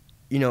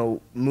you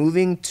know,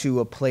 moving to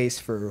a place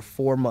for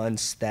 4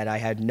 months that I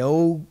had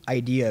no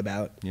idea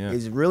about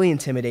is really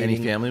intimidating.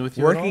 Any family with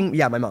you? Working, at all?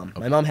 Yeah, my mom.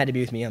 Okay. My mom had to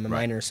be with me. I'm a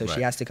minor, so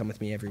she has to come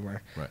with me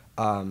everywhere.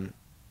 Right.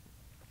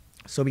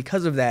 So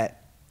because of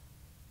that,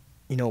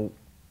 you know,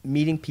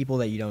 meeting people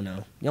that you don't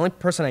know. The only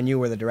person I knew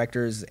were the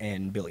directors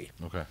and Billy.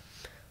 Okay.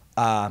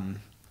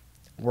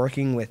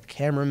 Working with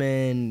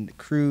cameramen,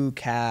 crew,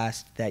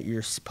 cast that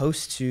you're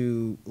supposed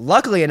to.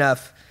 Luckily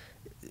enough,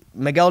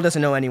 Miguel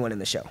doesn't know anyone in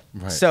the show.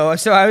 Right. So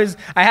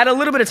I had a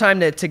little bit of time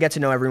to get to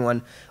know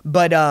everyone,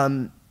 but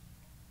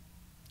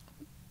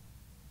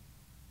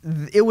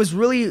it was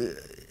really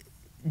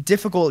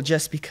difficult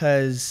just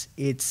because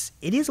it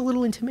is a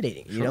little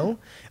intimidating. Sure. You know,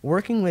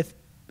 working with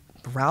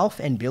Ralph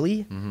and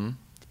Billy. Mm-hmm.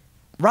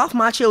 Ralph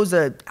Macchio is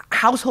a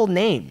household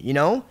name, you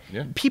know?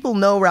 Yeah. People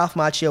know Ralph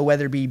Macchio,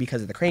 whether it be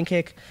because of the crane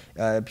kick.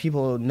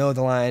 People know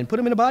the line, put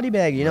him in a body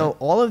bag. You know,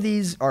 all of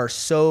these are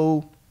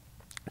so,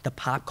 the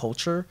pop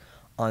culture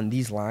on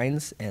these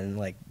lines and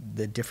like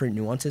the different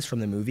nuances from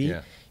the movie,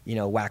 you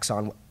know, wax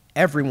on.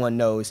 Everyone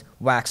knows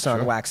wax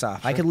on, wax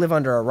off. Sure. I could live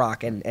under a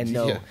rock and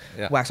know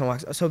wax on,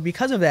 wax off. So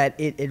because of that,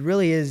 it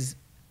really is,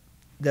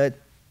 the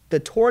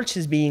torch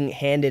is being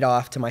handed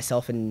off to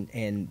myself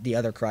and the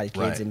other karate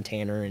kids and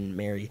Tanner and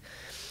Mary.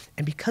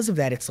 And because of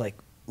that, it's like,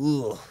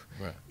 ugh.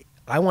 Right.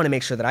 I want to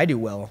make sure that I do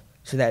well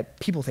so that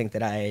people think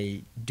that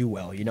I do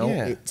well, you know?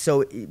 Yeah.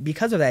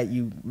 Because of that,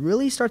 you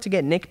really start to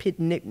get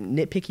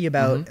nitpicky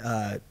about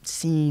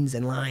scenes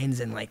and lines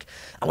and like,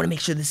 I want to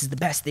make sure this is the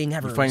best thing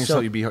ever. You find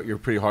yourself, you're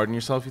pretty hard on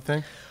yourself, you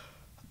think?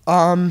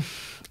 I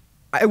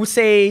would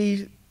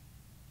say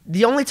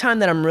the only time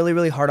that I'm really,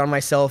 really hard on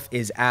myself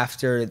is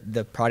after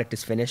the product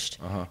is finished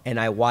and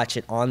I watch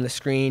it on the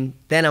screen.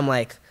 Then I'm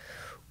like,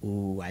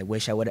 ooh, I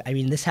wish I would. I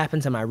mean, this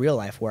happens in my real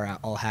life where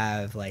I'll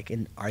have like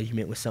an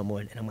argument with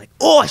someone and I'm like,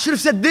 oh, I should have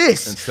said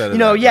this. Instead of, you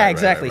know,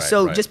 exactly.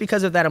 Right. Just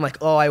because of that, I'm like,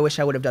 oh, I wish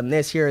I would have done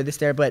this here or this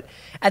there. But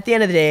at the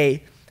end of the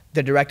day,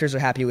 the directors are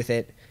happy with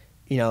it.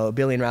 You know,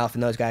 Billy and Ralph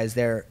and those guys,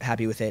 they're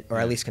happy with it, or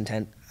at least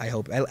content. I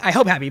hope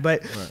happy.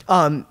 But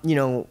you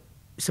know,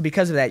 so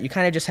because of that, you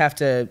kind of just have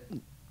to.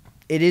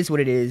 It is what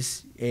it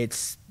is.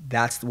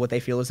 That's what they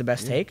feel is the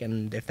best take,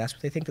 and if that's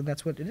what they think, then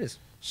that's what it is.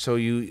 So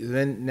you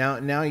then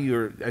now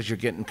you're as you're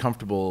getting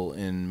comfortable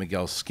in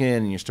Miguel's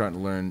skin, and you're starting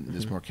to learn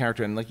this more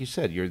character, and like you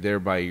said, you're there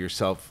by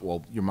yourself.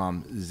 Well, your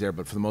mom is there,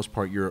 but for the most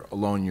part, you're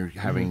alone. You're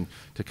having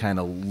to kind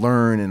of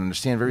learn and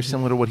understand, very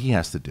similar to what he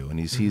has to do. And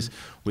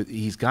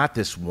he's got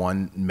this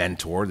one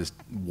mentor, this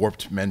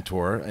warped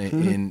mentor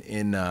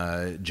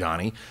in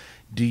Johnny.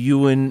 Do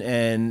you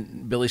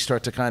and Billy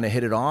start to kind of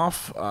hit it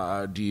off?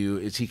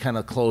 Is he kind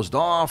of closed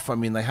off? I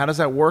mean, like, how does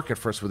that work at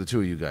first with the two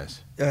of you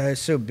guys?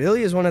 So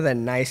Billy is one of the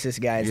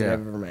nicest guys that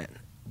I've ever met,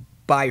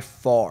 by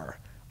far.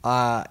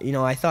 You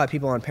know, I thought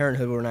people on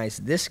Parenthood were nice.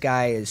 This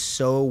guy is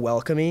so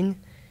welcoming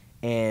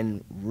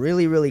and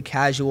really, really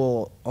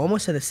casual,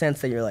 almost in the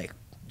sense that you're like,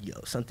 yo,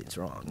 something's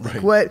wrong.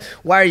 Like, what?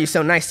 Why are you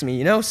so nice to me?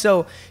 You know?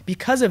 So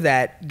because of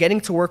that,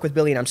 getting to work with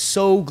Billy, and I'm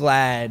so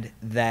glad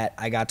that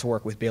I got to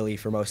work with Billy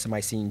for most of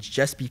my scenes,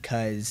 just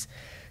because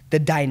the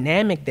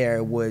dynamic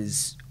there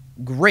was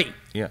great.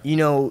 Yeah. You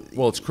know?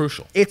 Well, it's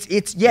crucial.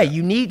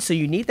 You need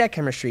that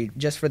chemistry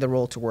just for the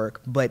role to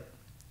work. But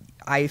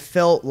I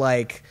felt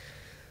like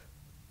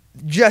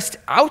just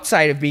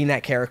outside of being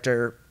that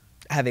character,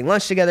 having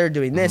lunch together,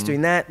 doing this,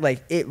 doing that,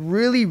 like it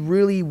really,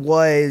 really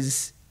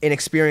was an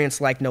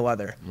experience like no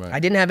other. Right. I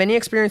didn't have any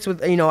experience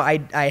with, you know, I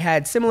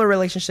had similar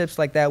relationships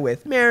like that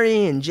with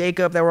Mary and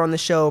Jacob that were on the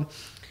show.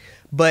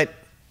 But,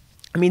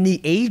 I mean,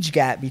 the age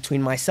gap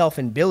between myself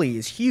and Billy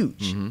is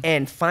huge.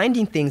 And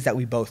finding things that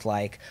we both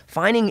like,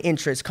 finding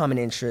interests, common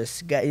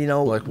interests, you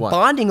know, like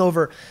bonding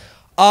over,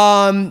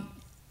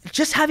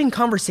 just having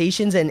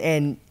conversations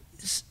and,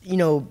 you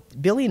know,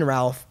 Billy and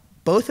Ralph,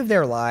 both of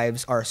their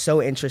lives are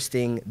so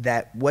interesting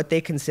that what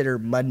they consider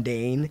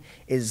mundane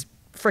is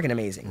freaking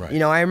amazing. Right. You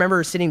know, I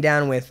remember sitting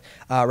down with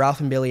Ralph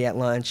and Billy at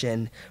lunch,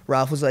 and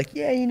Ralph was like,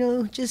 yeah, you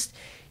know, just,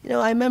 you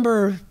know, I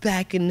remember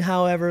back in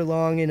however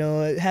long, you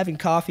know, having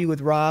coffee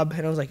with Rob.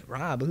 And I was like,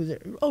 Rob, who's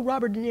it? Oh,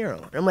 Robert De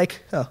Niro. And I'm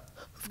like, oh,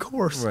 of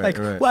course. Right,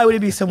 like, why would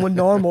it be someone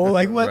normal?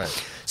 Like, what?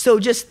 So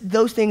just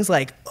those things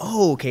like,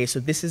 oh, okay, so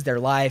this is their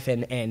life,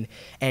 and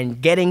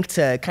getting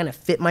to kind of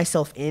fit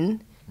myself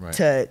in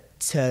to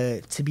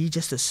be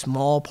just a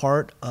small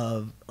part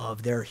of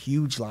their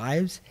huge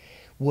lives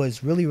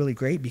was really, really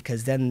great,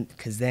 because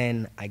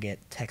then I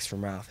get texts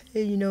from Ralph,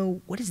 hey, you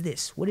know, what is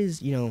this? What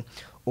is, you know,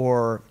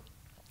 or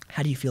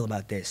how do you feel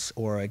about this?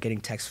 Or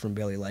getting texts from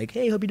Billy like,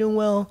 hey, hope you're doing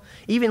well.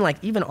 Even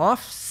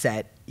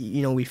offset,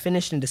 you know, we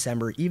finished in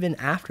December. Even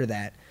after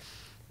that,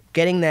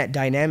 getting that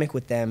dynamic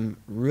with them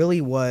really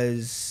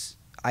was,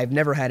 I've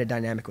never had a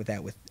dynamic with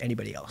that with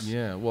anybody else.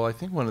 Yeah, well, I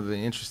think one of the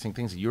interesting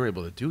things that you were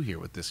able to do here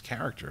with this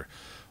character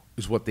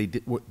is what they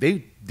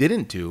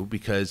didn't do,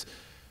 because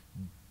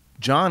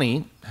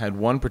Johnny had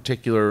one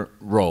particular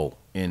role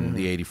in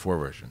the 84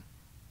 version.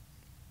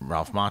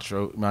 Ralph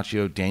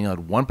Macchio, Daniel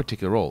had one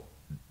particular role.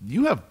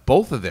 You have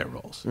both of their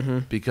roles,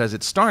 because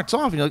it starts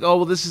off and you're like, oh,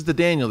 well, this is the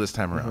Daniel this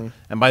time around.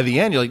 And by the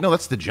end, you're like, no,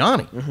 that's the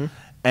Johnny.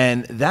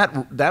 And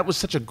that was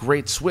such a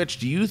great switch.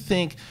 Do you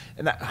think,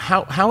 and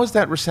how has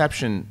that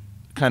reception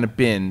kind of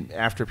been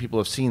after people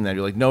have seen that?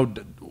 You're like, no,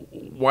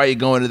 why are you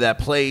going to that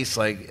place?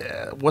 Like,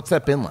 what's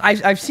that been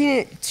like? I've seen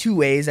it two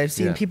ways. I've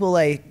seen people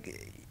like,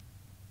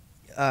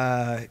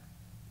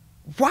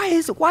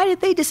 why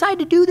did they decide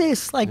to do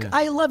this? Like,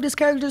 I love this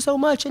character so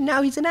much, and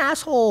now he's an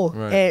asshole.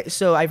 Right. And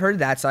so I've heard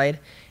that side,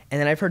 and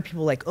then I've heard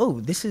people like,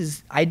 oh,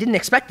 I didn't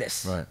expect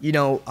this. Right. You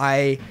know,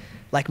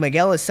 like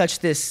Miguel is such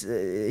this,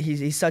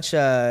 he's such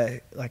a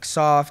like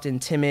soft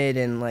and timid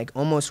and like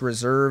almost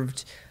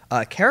reserved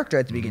character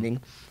at the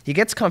beginning. He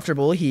gets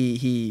comfortable.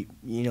 He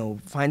you know,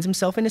 finds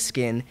himself in his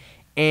skin,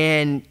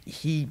 and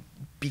he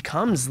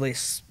becomes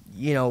this,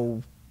 you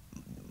know,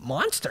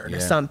 monster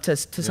to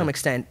some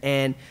extent.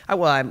 And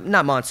well, I'm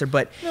not monster,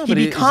 but he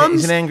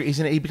becomes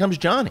he becomes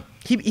Johnny.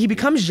 He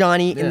becomes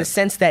Johnny in the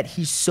sense that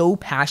he's so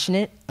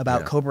passionate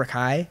about Cobra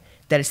Kai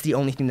that it's the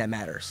only thing that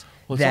matters.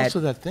 Well, it's also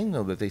that thing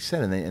though that they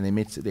said, and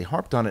they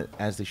harped on it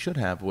as they should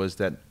have, was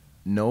that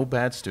no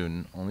bad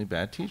student, only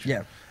bad teacher.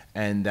 Yeah.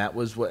 And that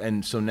was what,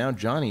 and so now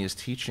Johnny is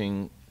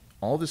teaching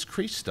all this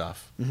Kreese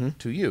stuff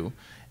to you,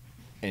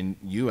 and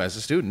you as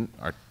a student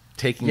are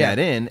taking that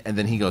in, and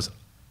then he goes,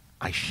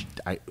 I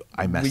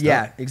messed up.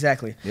 Yeah,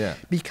 exactly. Yeah.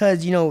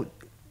 Because, you know,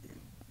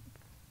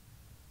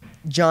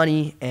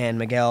 Johnny and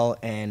Miguel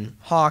and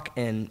Hawk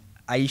and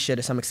Aisha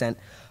to some extent,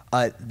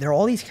 they're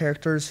all these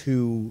characters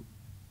who,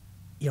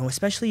 you know,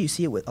 especially you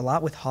see it a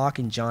lot with Hawk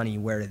and Johnny,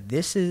 where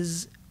this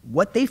is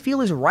what they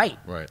feel is right.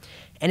 Right.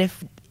 And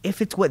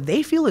if it's what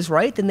they feel is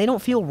right, then they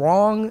don't feel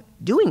wrong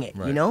doing it,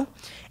 you know?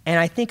 And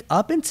I think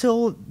up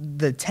until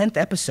the 10th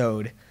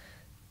episode,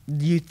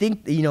 you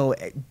think, you know,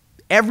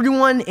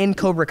 everyone in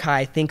Cobra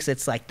Kai thinks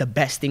it's like the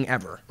best thing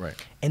ever. Right.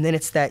 And then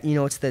it's that, you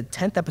know, it's the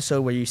 10th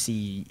episode where you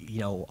see, you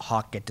know,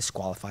 Hawk get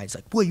disqualified. It's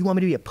like, well, you want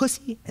me to be a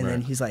pussy? And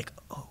then he's like,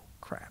 oh,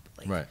 crap.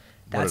 Like,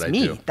 that's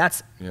me.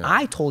 That's,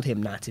 I told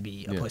him not to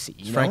be a pussy.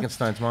 You know?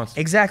 Frankenstein's monster.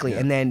 Exactly.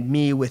 And then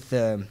me with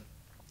the,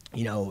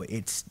 you know,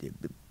 it's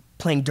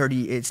playing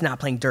dirty. It's not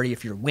playing dirty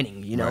if you're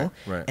winning, you know?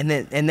 Right. And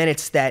then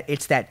it's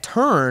that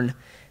turn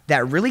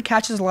that really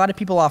catches a lot of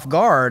people off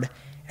guard.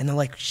 And they're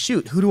like,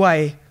 shoot, who do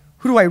I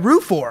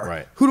root for?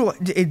 Right. Who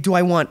do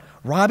I want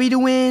Robbie to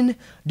win?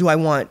 Do I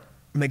want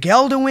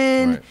Miguel to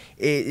win?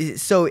 Right.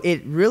 So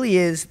it really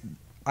is.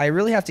 I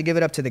really have to give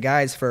it up to the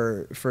guys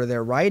for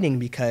their writing,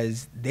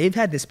 because they've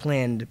had this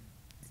planned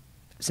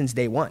since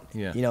day one.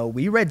 Yeah. You know,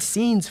 we read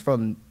scenes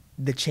from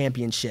the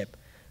championship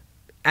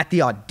at the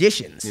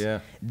auditions. Yeah.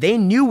 They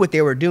knew what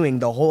they were doing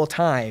the whole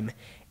time.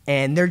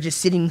 And they're just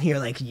sitting here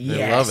like, yes,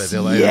 they love it.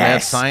 They're like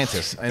mad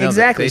scientists. I know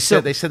exactly.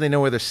 They said they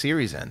know where their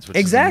series ends, which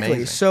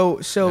exactly. is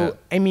amazing. So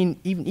I mean,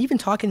 even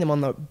talking to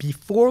them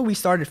before we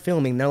started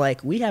filming, they're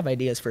like, we have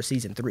ideas for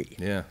season 3.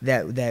 Yeah.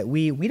 That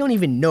we don't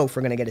even know if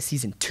we're gonna get a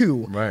season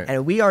 2. Right.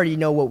 And we already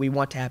know what we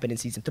want to happen in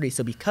season 3.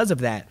 So because of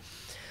that,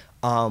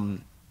 you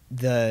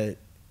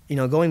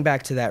know, going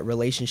back to that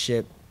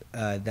relationship,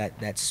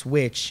 that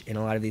switch in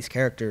a lot of these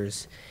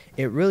characters.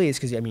 It really is,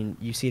 because, I mean,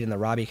 you see it in the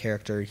Robbie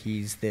character.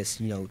 He's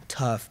this, you know,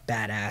 tough,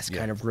 badass,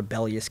 kind of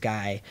rebellious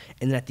guy.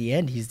 And then at the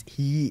end,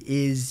 he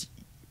is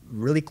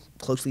really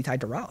closely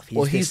tied to Ralph.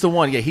 He's the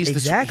one. Yeah,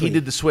 exactly. He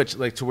did the switch,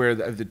 like, to where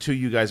the two of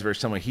you guys are very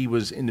similar. He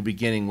was, in the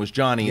beginning, was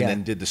Johnny, and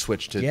then did the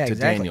switch to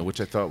Daniel,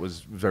 which I thought was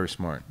very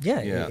smart. Yeah.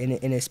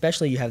 And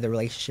especially you have the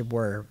relationship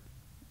where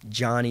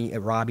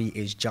Robbie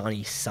is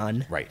Johnny's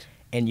son. Right.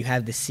 And you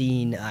have the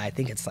scene, I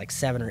think it's like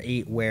 7 or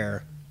 8,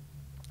 where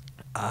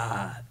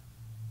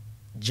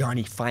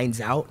Johnny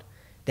finds out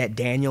that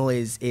Daniel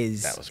is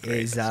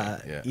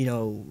you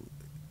know,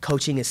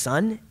 coaching his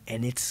son,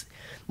 and it's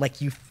like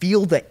you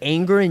feel the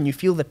anger and you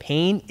feel the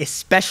pain,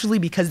 especially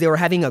because they were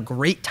having a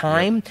great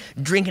time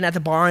drinking at the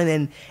bar, and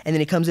then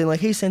he comes in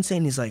like, hey, Sensei,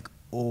 and he's like,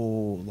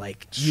 oh,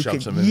 like you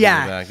shoves could, him into the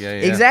back. Yeah,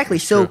 exactly.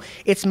 So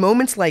it's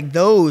moments like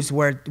those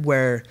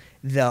where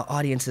the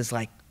audience is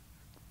like,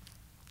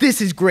 this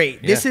is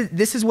great. Yeah.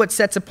 This is what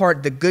sets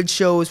apart the good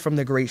shows from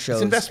the great shows.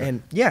 It's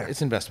investment. And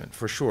it's investment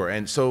for sure.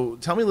 And so,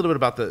 tell me a little bit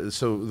about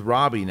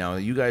Robbie. Now,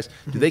 you guys,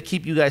 do they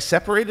keep you guys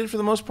separated for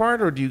the most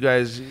part, or do you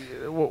guys?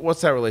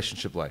 What's that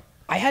relationship like?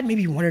 I had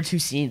maybe 1 or 2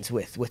 scenes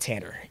with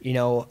Tanner. You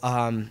know,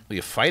 well,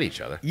 you fight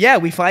each other. Yeah,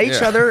 we fight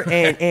each other,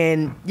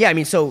 and yeah, I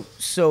mean,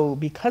 so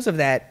because of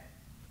that,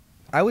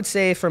 I would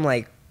say from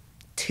like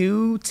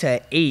 2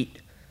 to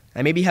 8,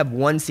 I maybe have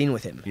 1 scene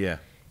with him. Yeah,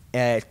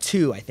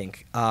 2, I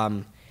think.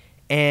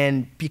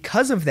 And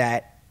because of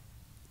that,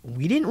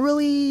 we didn't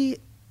really.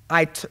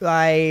 I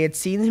had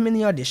seen him in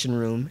the audition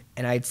room,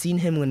 and I had seen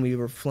him when we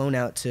were flown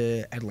out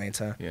to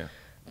Atlanta. Yeah.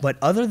 But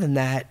other than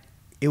that,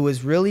 it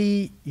was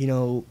really,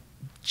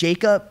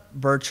 Jacob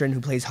Bertrand,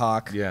 who plays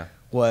Hawk,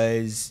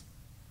 was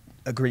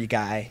a great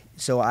guy.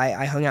 So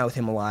I hung out with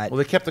him a lot. Well,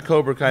 they kept the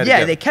Cobra Kai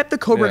together. Yeah, they kept the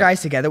Cobra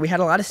guys together. We had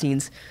a lot of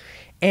scenes.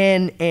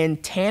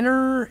 And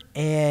Tanner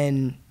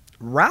and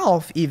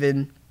Ralph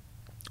even,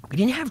 we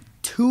didn't have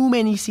too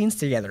many scenes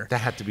together.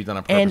 That had to be done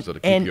on purpose, though, to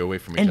keep you away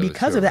from each other. And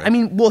because of that,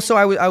 right? So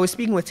I was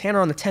speaking with Tanner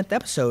on the 10th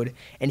episode,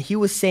 and he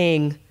was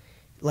saying,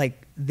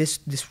 like,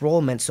 this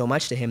role meant so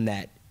much to him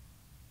that,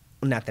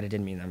 not that it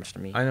didn't mean that much to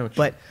me. I know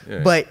what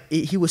but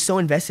he was so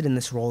invested in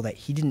this role that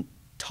he didn't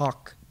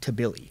talk to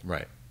Billy.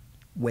 Right.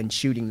 When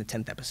shooting the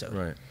 10th episode.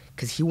 Right.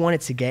 Because he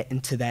wanted to get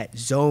into that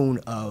zone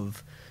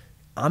of,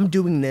 I'm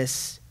doing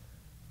this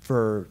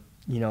for,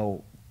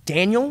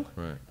 Daniel,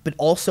 right. but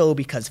also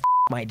because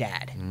my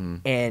dad.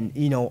 And,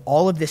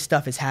 all of this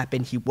stuff has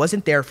happened. He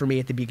wasn't there for me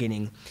at the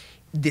beginning.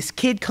 This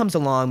kid comes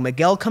along,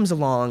 Miguel comes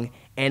along,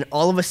 and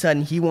all of a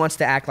sudden he wants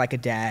to act like a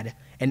dad,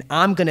 and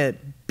I'm going to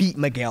beat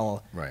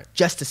Miguel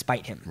just to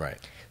spite him. Right.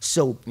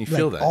 So you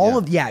feel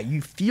that,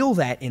 you feel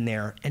that in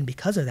there, and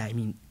because of that,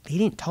 they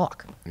didn't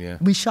talk. Yeah.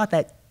 We shot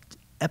that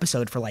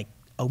episode for like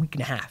a week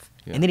and a half,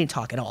 and they didn't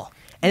talk at all.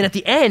 And at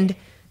the end,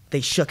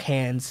 they shook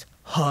hands,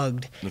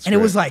 hugged, and it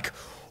was like,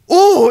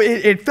 oh,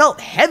 it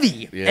felt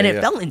heavy, and it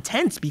felt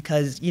intense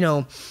because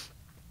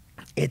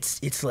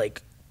it's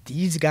like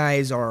these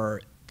guys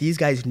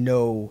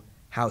know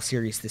how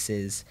serious this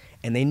is,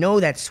 and they know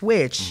that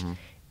switch.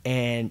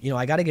 And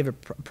I got to give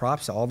it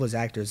props to all those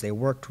actors. They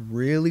worked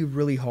really,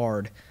 really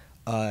hard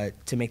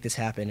to make this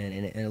happen,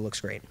 and it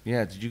looks great.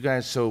 Yeah. Did you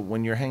guys? So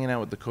when you're hanging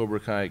out with the Cobra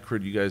Kai crew,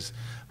 you guys,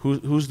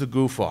 who's the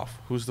goof off?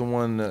 Who's the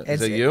one?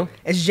 Is that you?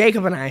 It's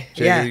Jacob and I.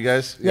 Jacob, you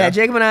guys? Yeah,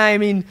 Jacob and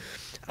I.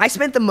 I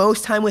spent the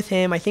most time with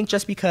him. I think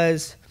just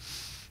because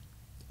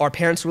our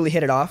parents really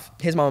hit it off.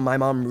 His mom and my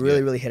mom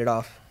really, really hit it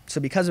off.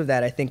 So because of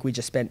that, I think we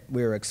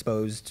were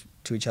exposed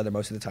to each other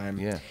most of the time.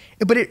 Yeah.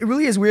 But it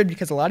really is weird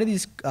because a lot of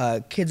these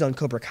kids on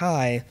Cobra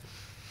Kai,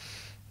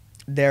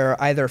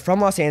 they're either from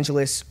Los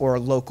Angeles or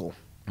local.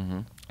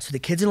 So the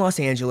kids in Los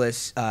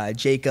Angeles,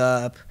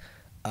 Jacob,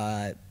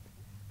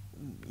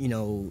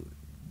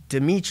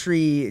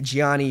 Dimitri,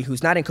 Gianni,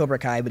 who's not in Cobra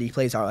Kai, but he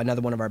plays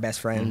another one of our best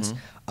friends.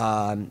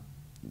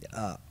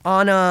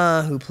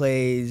 Anna, who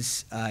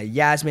plays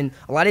Yasmin.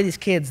 A lot of these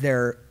kids,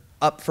 they're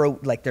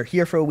they're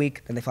here for a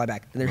week, then they fly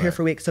back, then they're here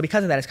for a week. So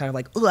because of that, it's kind of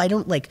like, oh, I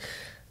don't like.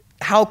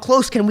 How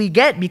close can we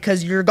get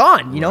because you're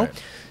gone? You know.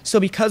 So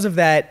because of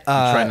that, you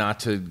try not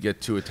to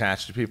get too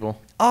attached to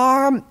people.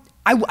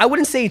 I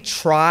wouldn't say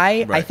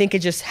try. I think it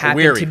just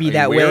happened to be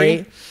that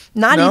way.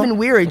 Not even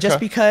weary, just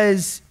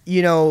because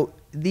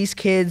these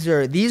kids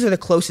these are the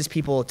closest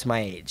people to my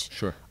age.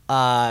 Sure.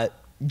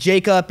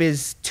 Jacob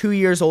is 2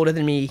 years older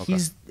than me.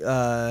 He's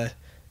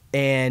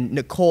and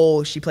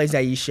Nicole, she plays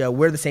Aisha.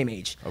 We're the same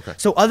age. Okay.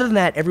 So other than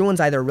that, everyone's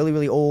either really,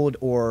 really old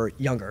or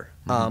younger.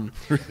 Not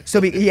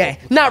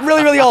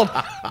really, really old.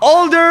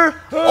 Older.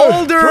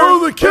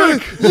 Throw the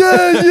kick.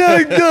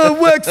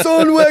 Wax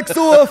on, wax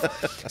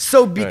off.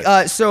 So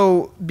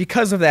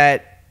because of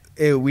that,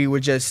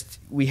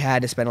 we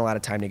had to spend a lot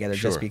of time together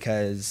just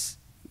because,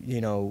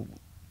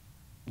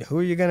 who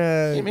are you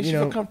gonna? It makes you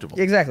feel comfortable.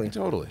 Exactly.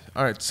 Totally.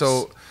 All right.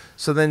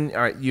 So then,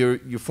 all right,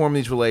 you form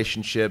these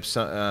relationships,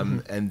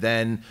 and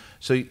then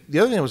the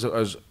other thing I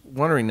was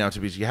wondering now,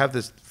 because you have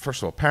this.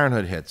 First of all,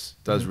 Parenthood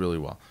does really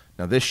well.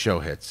 Now this show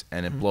hits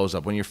and it blows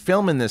up. When you're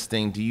filming this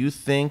thing, do you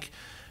think?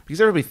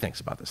 Because everybody thinks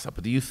about this stuff,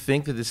 but do you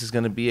think that this is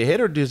going to be a hit,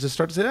 or does it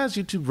start to say, "It's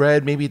YouTube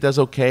Red, maybe it does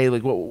okay"?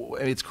 Like,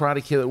 it's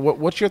Karate Kid.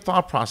 What's your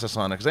thought process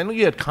on it? Because I know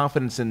you had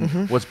confidence in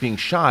what's being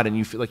shot, and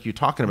you feel like you're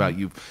talking about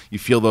you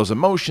feel those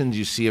emotions,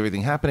 you see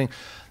everything happening.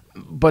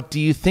 But do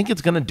you think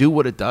it's going to do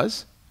what it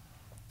does?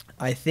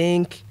 I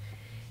think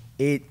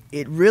it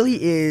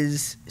really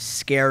is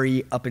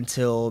scary up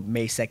until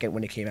May 2nd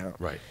when it came out.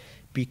 Right.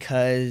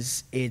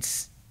 Because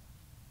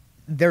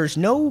there's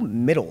no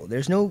middle.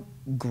 There's no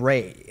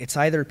gray. It's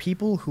either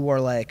people who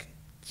are like,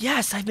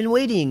 yes, I've been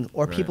waiting,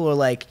 or people are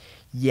like,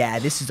 yeah,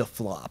 this is a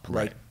flop.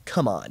 Like,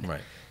 come on.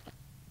 Right.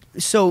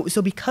 So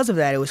because of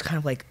that, it was kind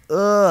of like,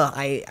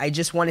 I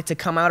just want it to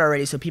come out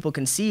already so people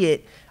can see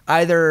it.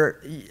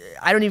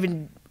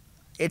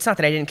 It's not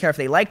that I didn't care if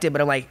they liked it, but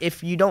I'm like,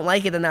 if you don't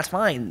like it, then that's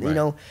fine,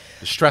 The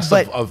stress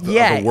of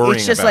the worrying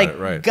it's just about like, it,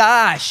 right?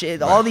 Gosh,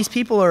 all these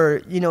people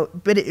are,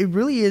 but it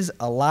really is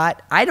a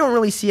lot. I don't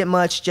really see it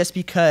much just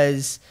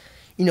because,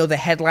 the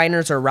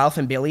headliners are Ralph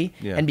and Billy,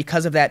 and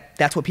because of that,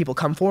 that's what people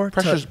come for.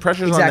 Pressure's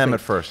on them at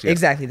first. Yeah.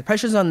 Exactly, the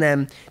pressure's on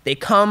them. They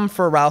come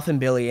for Ralph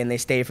and Billy, and they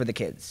stay for the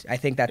kids. I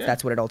think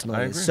that's what it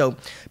ultimately is. So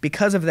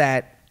because of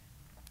that,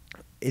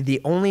 the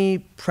only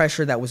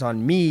pressure that was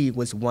on me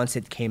was once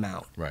it came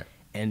out. Right.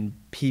 And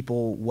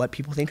what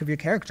people think of your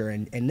character.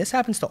 And this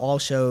happens to all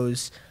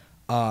shows.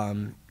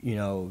 You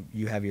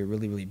have your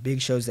really, really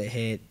big shows that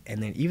hit,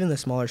 and then even the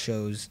smaller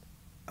shows,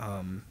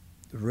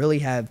 really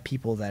have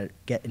people that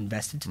get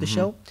invested to the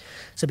show.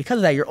 So because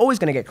of that, you're always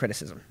going to get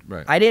criticism.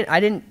 Right. I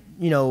didn't,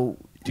 you know,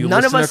 Do you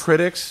none listen of us to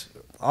critics?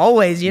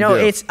 always, you know,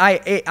 do. it's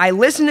I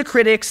listen to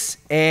critics,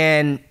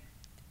 and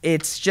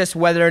it's just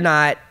whether or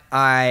not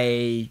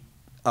I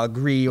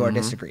agree or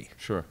disagree.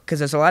 Sure. Because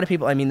there's a lot of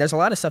people. I mean, there's a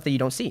lot of stuff that you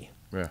don't see.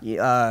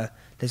 Yeah.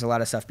 There's a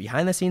lot of stuff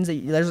behind the scenes.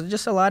 There's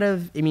just a lot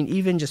of. I mean,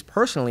 even just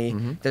personally,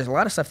 there's a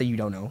lot of stuff that you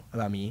don't know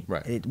about me.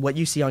 Right. What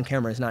you see on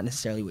camera is not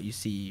necessarily what you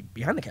see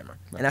behind the camera,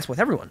 and that's with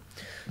everyone.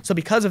 So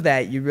because of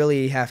that, you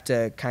really have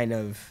to kind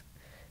of,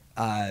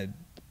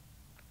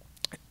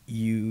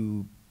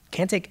 you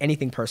can't take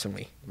anything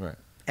personally. Right.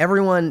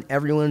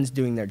 Everyone's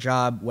doing their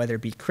job, whether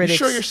it be critics.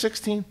 You sure you're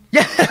 16?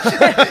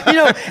 Yeah, you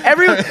know,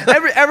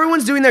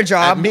 everyone's doing their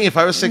job. Me, if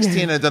I was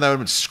 16, then I would have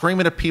been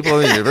screaming at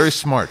people. You're very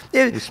smart.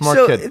 You're a smart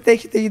kid.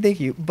 Thank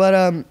you.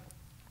 But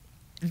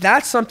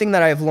that's something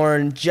that I've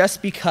learned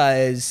just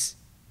because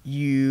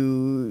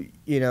you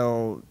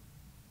know,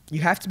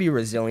 you have to be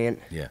resilient.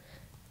 Yeah.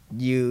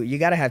 You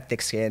got to have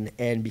thick skin,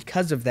 and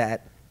because of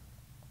that,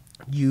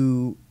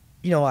 you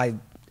know,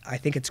 I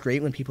think it's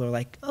great when people are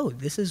like, oh,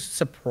 this is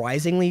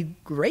surprisingly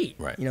great.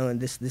 Right. You know, and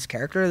this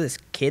character, this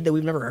kid that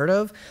we've never heard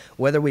of,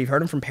 whether we've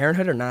heard him from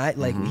Parenthood or not,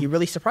 like he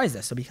really surprised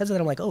us. So because of that,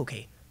 I'm like, oh,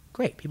 okay,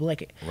 great. People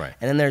like it. Right.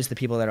 And then there's the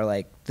people that are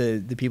like,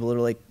 the people that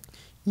are like,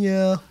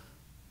 yeah,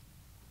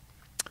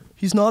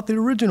 he's not the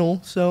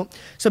original. So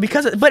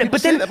because of,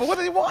 but then but what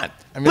do they want?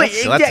 I mean,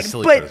 that's a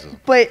silly criticism.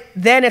 But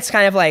then it's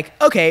kind of like,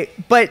 okay,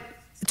 but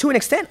to an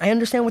extent, I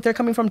understand what they're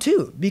coming from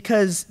too,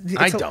 because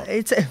it's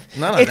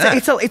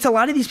a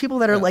lot of these people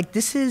that are like,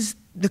 this is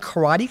the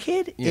Karate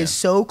Kid is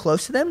so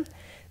close to them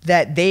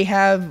that they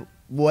have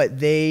what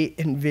they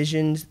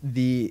envisioned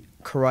the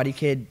Karate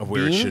Kid of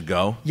where it should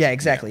go. Yeah,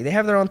 exactly. They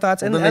have their own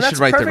thoughts, and they that's should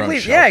write their perfectly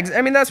own show. yeah.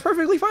 I mean, that's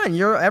perfectly fine.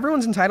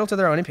 Everyone's entitled to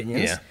their own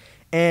opinions. Yeah.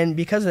 And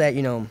because of that,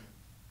 you know,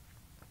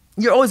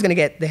 you're always gonna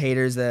get the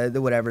haters, the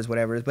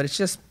whatevers, but it's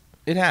just.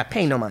 It happens.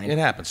 Pay no mind. It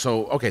happens.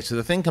 So, okay, so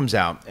the thing comes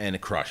out and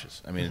it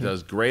crushes. I mean, it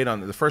does great on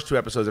the first 2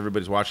 episodes.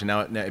 Everybody's watching now.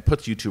 It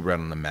puts YouTube Red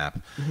on the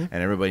map, and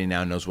everybody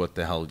now knows what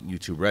the hell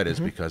YouTube Red is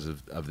because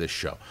of this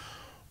show.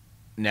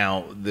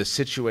 Now, the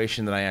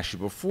situation that I asked you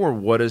before,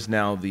 what is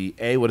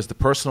the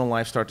personal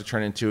life start to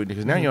turn into?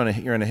 Because now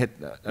you're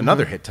in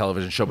another hit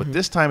television show, but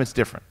this time it's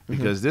different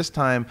because this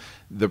time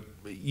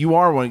you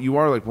are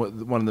like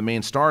one of the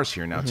main stars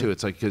here now too.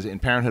 It's like because in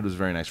Parenthood it was a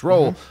very nice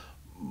role.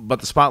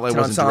 But the spotlight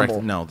wasn't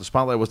direct. No, the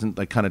spotlight wasn't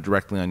like kind of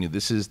directly on you.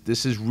 This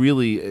is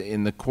really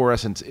in the core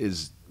essence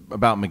is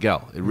about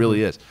Miguel. It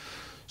really is.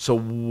 So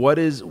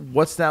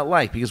what's that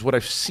like? Because what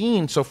I've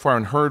seen so far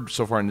and heard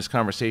so far in this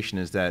conversation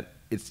is that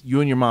it's you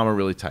and your mom are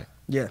really tight.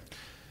 Yeah.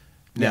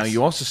 Now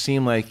you also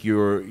seem like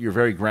you're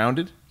very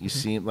grounded. You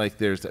seem like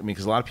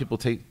because a lot of people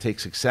take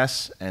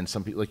success, and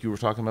some people, like you were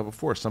talking about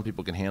before, some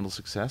people can handle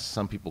success,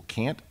 some people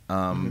can't.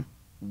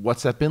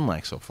 What's that been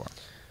like so far?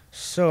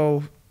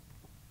 So,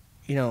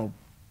 you know,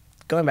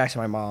 going back to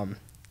my mom,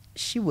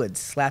 she would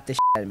slap the shit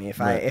out of me if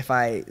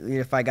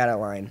I got a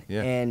line.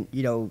 Yeah. And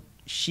you know,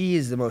 she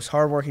is the most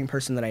hardworking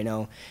person that I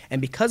know,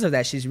 and because of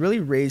that, she's really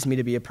raised me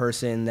to be a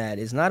person that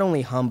is not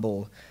only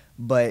humble,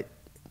 but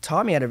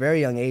taught me at a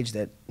very young age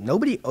that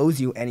nobody owes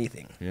you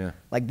anything. Yeah.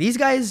 Like these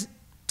guys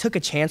took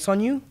a chance on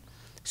you,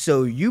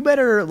 so you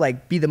better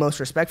like be the most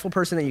respectful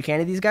person that you can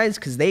to these guys,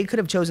 because they could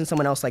have chosen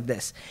someone else like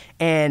this.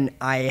 And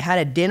I had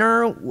a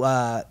dinner,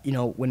 you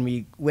know, when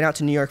we went out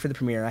to New York for the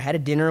premiere, I had a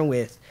dinner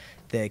with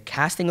the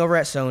casting over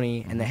at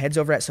Sony and the heads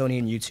over at Sony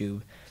and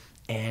YouTube.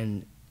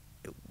 And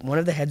one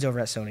of the heads over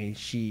at Sony,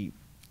 she,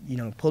 you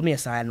know, pulled me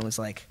aside and was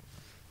like,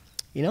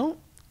 you know,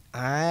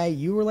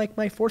 you were like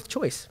my 4th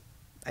choice.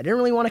 I didn't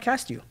really want to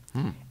cast you.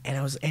 And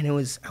I was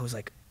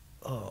like,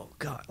 oh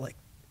God, like,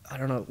 I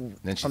don't know.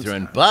 Then she threw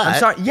in butt. I'm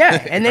sorry.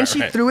 Yeah. And then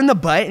she threw in the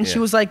butt, and she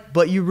was like,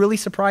 but you really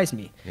surprised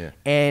me. Yeah.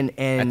 And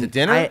at the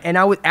dinner?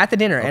 I was at the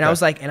dinner, and I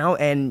was like,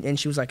 and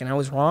she was like, and I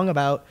was wrong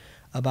about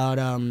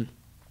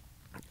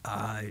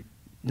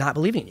not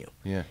believing in you.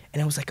 Yeah.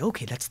 And I was like,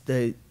 okay, that's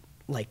the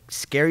like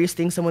scariest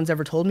thing someone's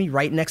ever told me,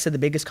 right next to the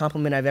biggest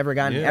compliment I've ever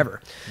gotten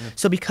ever. Yeah.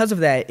 So because of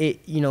that,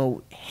 you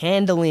know,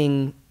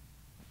 handling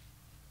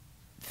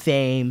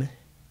fame,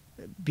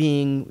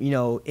 being, you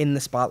know, in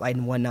the spotlight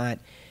and whatnot,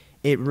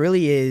 it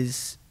really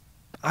is,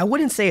 I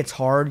wouldn't say it's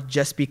hard,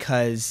 just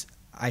because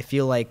I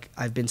feel like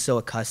I've been so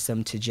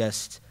accustomed to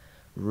just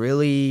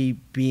really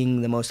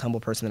being the most humble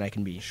person that I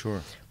can be.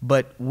 Sure.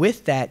 But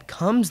with that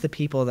comes the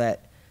people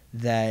that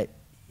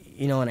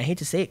you know, and I hate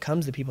to say it,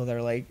 comes the people that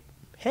are like,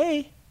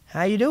 hey,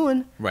 how you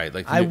doing? Right.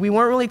 Like we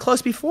weren't really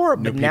close before,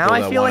 but now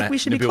I feel like we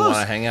should be close. People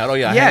want to hang out. Oh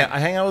yeah, I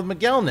hang out with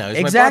Miguel now. He's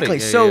exactly.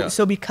 My buddy.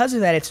 So because of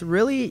that, it's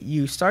really,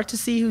 you start to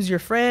see who's your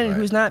friend and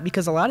who's not,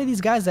 because a lot of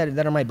these guys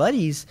that are my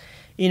buddies,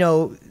 you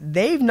know,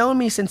 they've known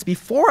me since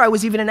before I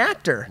was even an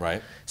actor.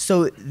 Right.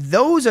 So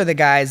those are the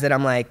guys that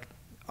I'm like,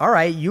 all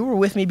right, you were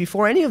with me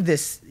before any of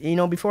this, you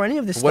know, before any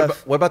of this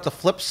stuff. What about the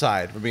flip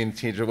side of being a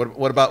teenager?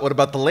 What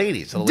about the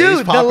ladies?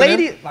 Dude, the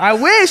lady, I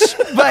wish,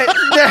 but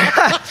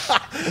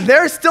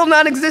they're still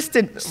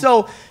non-existent.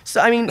 So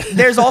I mean,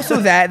 there's also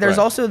that. There's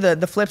also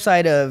the flip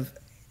side of,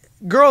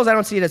 Girls, I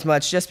don't see it as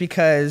much just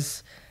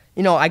because,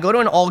 you know, I go to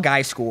an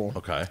all-guy school.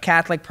 Okay.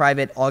 Catholic,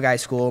 private, all-guy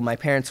school. My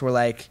parents were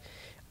like,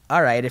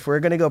 all right, if we're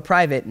going to go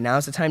private,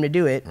 now's the time to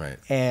do it. Right.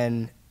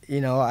 And,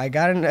 you know, I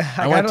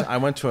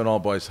went to an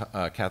all-boys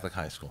Catholic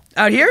high school.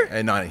 Out here?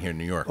 And not here in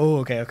New York. Oh,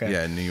 okay.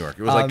 Yeah, in New York.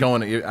 It was like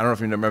going, I don't know if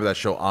you remember that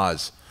show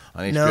Oz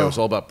on HBO. No. It was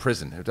all about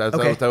prison. That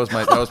was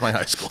my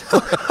high school.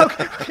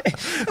 Okay.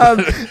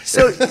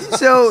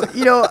 So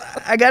you know,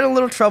 I got a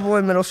little trouble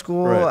in middle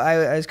school. Right.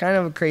 I was kind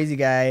of a crazy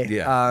guy.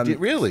 Yeah.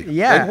 Really?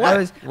 Yeah. Like what?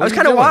 I was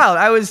kind of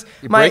wild.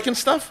 You breaking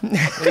stuff?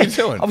 What are you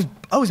doing?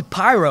 I was a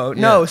pyro.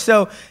 Yeah. No.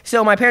 So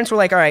my parents were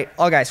like, all right,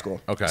 all guy school.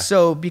 Okay.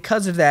 So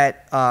because of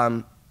that,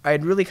 I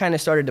had really kind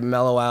of started to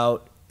mellow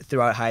out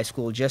throughout high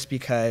school just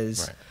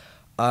because. Right.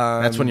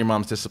 That's when your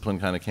mom's discipline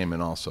kind of came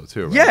in also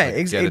too, right? Yeah, like,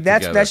 exactly.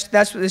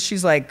 That's what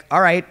she's like.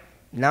 All right,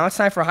 now it's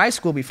time for high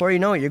school. Before you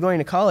know it, you're going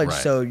to college.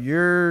 Right. So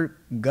you're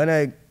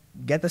gonna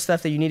get the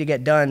stuff that you need to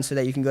get done so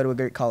that you can go to a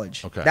great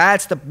college. Okay.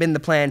 That's been the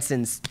plan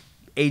since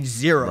age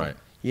 0. Right.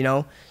 You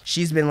know,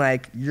 she's been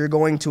like, you're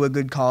going to a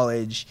good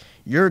college.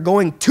 You're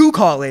going to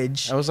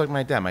college. I was like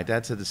my dad. My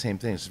dad said the same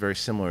thing. It's very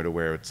similar to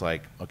where it's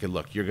like, okay,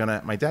 look,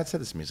 my dad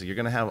said this to me. So you're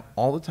gonna have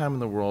all the time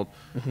in the world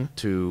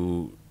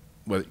to.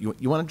 Whether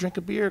you want to drink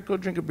a beer, go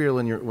drink a beer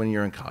when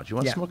you're in college. You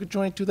want to smoke a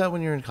joint, do that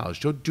when you're in college.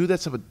 Do that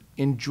stuff.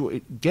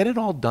 Enjoy. Get it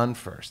all done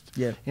first.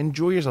 Yeah.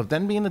 Enjoy yourself.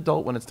 Then be an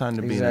adult when it's time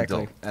to be an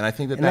adult. And I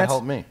think that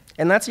helped me.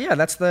 And that's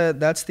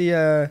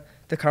the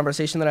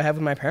conversation that I have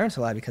with my parents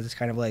a lot, because it's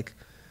kind of like,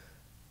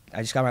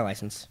 I just got my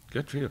license.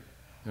 Good for you.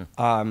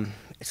 Yeah.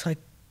 It's like,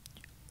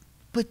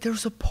 but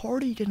there's a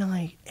party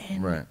tonight,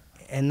 Right.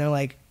 And they're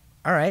like,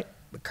 all right,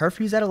 but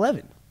curfew's at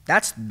 11.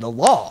 That's the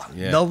law.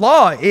 Yeah. The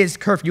law is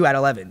curfew at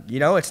 11. You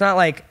know, it's not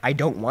like I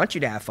don't want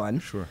you to have fun.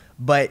 Sure.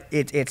 But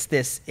it's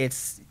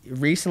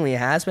recently it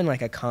has been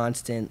like a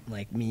constant,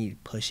 like me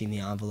pushing the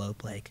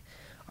envelope. Like,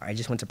 I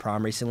just went to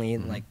prom recently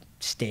and like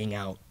staying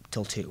out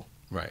till 2.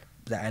 Right.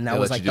 And that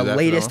was like the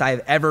latest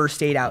I've ever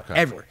stayed out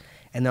ever.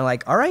 And they're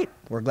like, all right,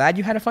 we're glad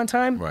you had a fun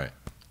time. Right.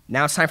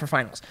 Now it's time for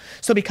finals.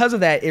 So because of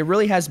that, it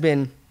really has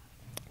been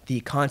the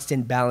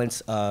constant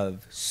balance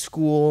of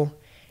school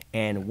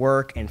and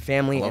work and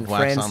family and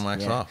friends. Wax on,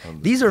 wax off.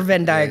 These are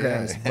Venn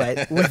diagrams,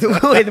 but with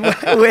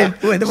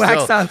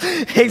wax on.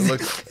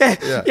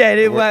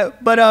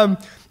 But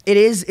it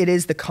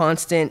is the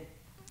constant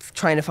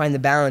trying to find the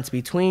balance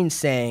between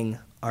saying,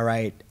 all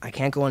right, I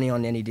can't go on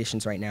any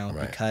editions right now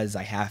because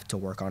I have to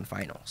work on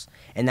finals.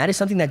 And that is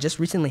something that just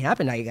recently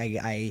happened.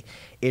 It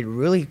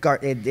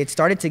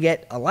started to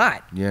get a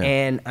lot. Yeah.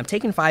 And I'm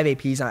taking 5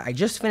 APs. I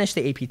just finished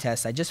the AP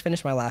test. I just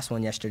finished my last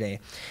one yesterday.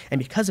 And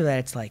because of that,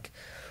 it's like,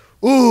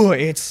 ooh,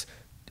 it's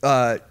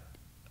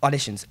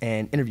auditions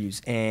and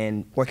interviews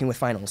and working with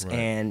finals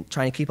and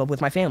trying to keep up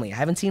with my family. I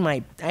haven't seen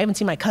my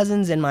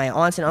cousins and my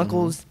aunts and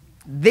uncles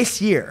this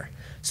year.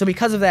 So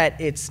because of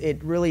that,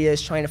 it really is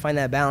trying to find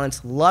that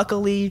balance.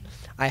 Luckily,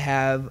 I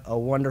have a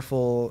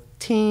wonderful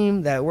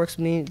team that works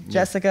with me.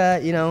 Jessica,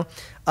 you know,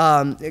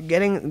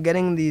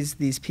 getting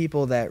these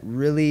people that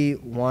really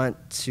want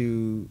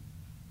to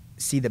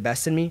see the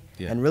best in me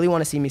and really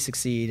want to see me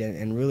succeed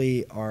and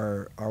really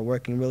are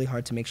working really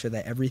hard to make sure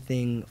that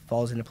everything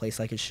falls into place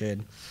like it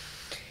should.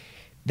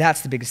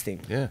 That's the biggest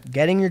thing. Yeah.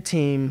 Getting your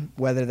team,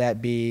 whether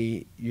that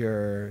be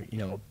your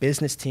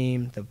business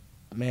team, the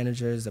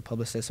managers, the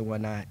publicists and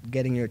whatnot,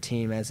 getting your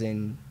team as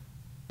in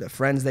the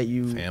friends that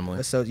you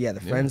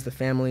friends, the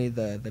family,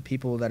 the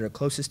people that are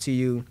closest to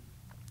you,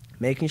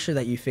 making sure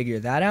that you figure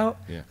that out.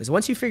 Because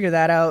once you figure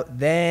that out,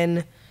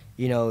 then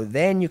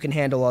you can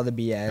handle all the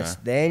BS.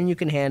 Then you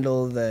can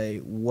handle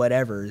the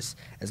whatevers.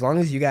 As long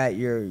as you got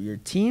your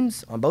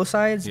teams on both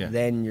sides,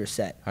 then you're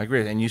set. I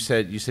agree. And you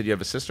said you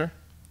have a sister?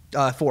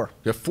 4.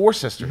 You have 4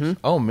 sisters.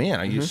 Oh man,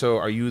 are you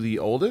the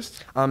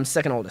oldest?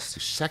 Second oldest.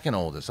 You're second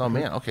oldest. Oh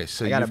man. Okay,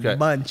 so I got a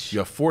bunch. You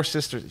have 4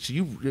 sisters. So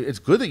it's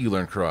good that you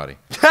learned karate.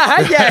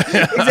 Yeah,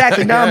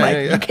 exactly. Now I'm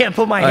like, you can't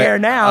pull my hair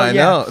now. I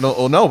know.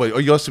 No,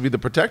 but you used to be the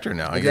protector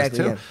now. I guess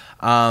too.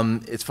 Yeah.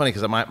 It's funny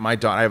because my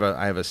daughter,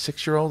 I have a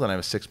 6-year-old and I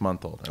have a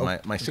 6-month-old. And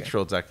my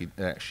 6-year-old's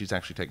she's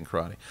actually taking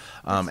karate,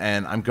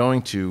 and I'm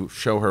going to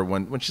show her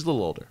when she's a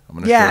little older. I'm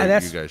going to show her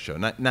you guys show.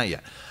 Not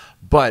yet,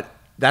 but.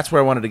 That's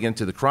where I wanted to get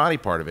into the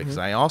karate part of it, because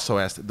I also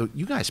asked,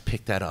 you guys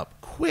picked that up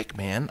quick,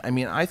 man. I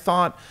mean, I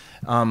thought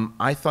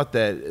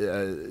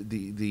that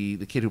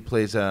the kid who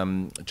plays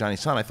Johnny's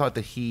son, I thought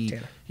that he,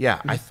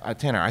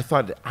 Tanner, I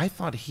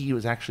thought he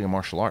was actually a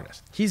martial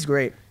artist. He's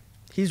great.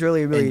 He's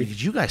really. And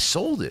because you guys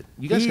sold it,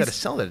 you guys got to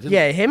sell it.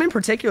 Him in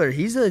particular,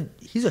 he's a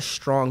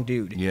strong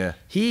dude. Yeah.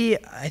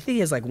 I think he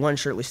has like one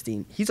shirtless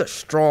team. He's a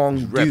strong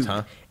dude. Ripped,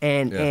 huh?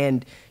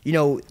 And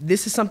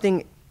this is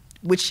something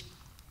which.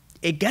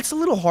 It gets a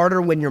little harder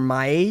when you're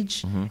my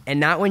age and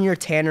not when you're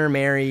Tanner,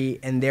 Mary,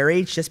 and their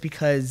age, just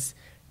because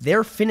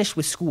they're finished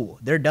with school.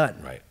 They're done.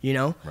 Right.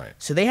 Right.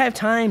 So they have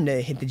time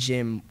to hit the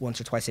gym once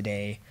or twice a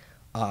day.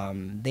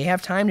 They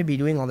have time to be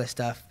doing all this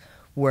stuff,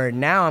 where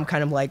now I'm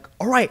kind of like,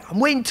 all right, I'm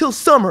waiting till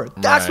summer.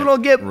 That's when I'll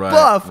get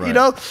buff,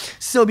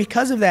 So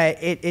because of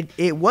that,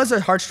 it was a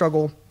hard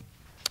struggle,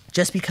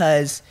 just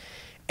because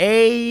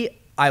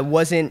I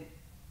wasn't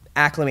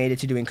acclimated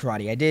to doing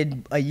karate. I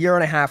did a year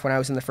and a half when I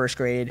was in the first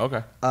grade.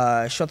 Okay.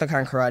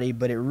 Shotokan karate,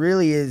 but it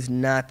really is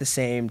not the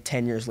same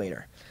 10 years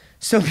later.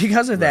 So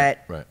because of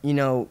that, you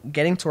know,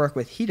 getting to work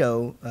with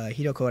Hito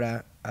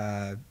Koda,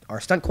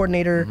 our stunt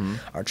coordinator,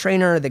 our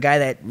trainer, the guy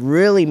that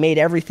really made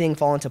everything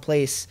fall into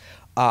place,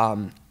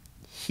 working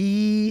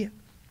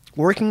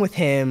with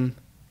him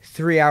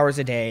 3 hours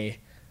a day,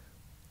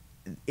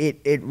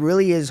 it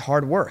really is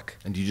hard work.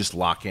 And do you just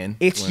lock in?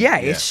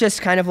 It's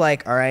just kind of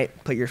like, all right,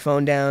 put your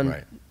phone down.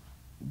 Right.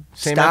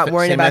 Stop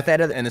worrying about that.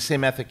 And the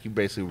same ethic you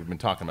basically have been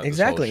talking about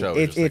exactly.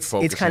 this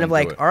whole show. It's kind of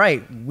like, all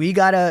right, we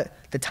gotta.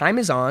 The time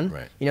is on.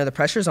 Right. You know, the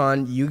pressure's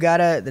on. You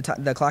gotta.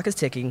 The clock is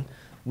ticking.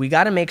 We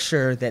gotta make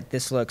sure that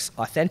this looks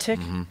authentic,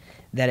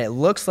 that it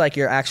looks like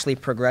you're actually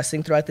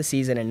progressing throughout the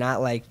season, and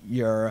not like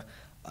you're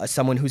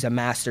someone who's a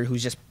master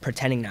who's just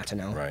pretending not to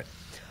know. Right.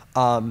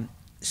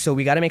 So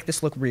we got to make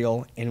this look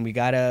real, and we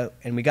gotta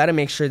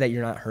make sure that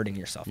you're not hurting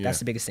yourself. Yeah. That's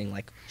the biggest thing.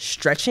 Like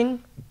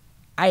stretching,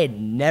 I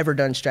had never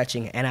done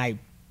stretching, and I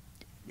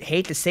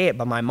hate to say it,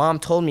 but my mom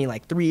told me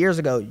like 3 years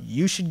ago,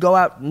 you should go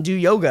out and do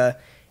yoga,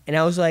 and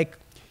I was like,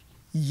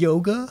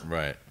 yoga,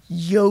 right?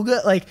 Yoga,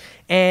 like,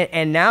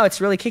 and now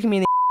it's really kicking me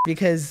in the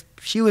because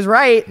she was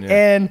right,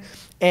 and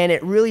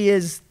it really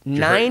is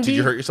 90. Did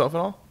you hurt yourself at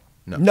all?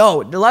 No.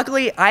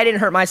 Luckily, I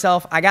didn't hurt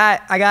myself. I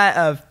got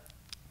a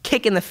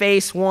kick in the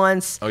face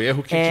once. Oh yeah,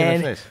 who kicked you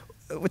in the face?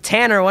 With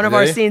Tanner, one of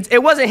our scenes.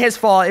 It wasn't his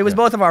fault. It was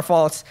both of our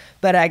faults.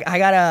 But I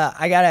got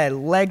a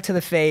leg to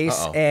the face,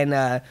 and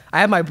I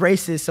have my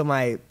braces, so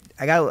I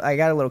got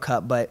a little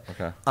cut. But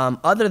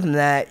other than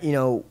that, you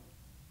know,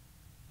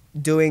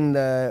 doing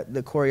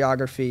the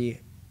choreography,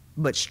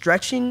 but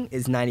stretching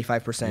is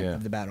 95%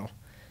 of the battle,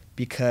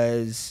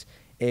 because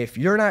if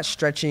you're not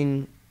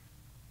stretching,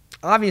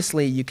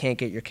 obviously you can't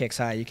get your kicks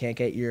high, you can't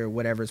get your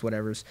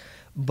whatevers,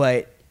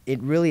 but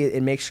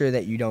it makes sure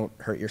that you don't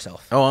hurt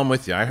yourself. Oh, I'm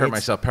with you. I hurt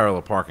myself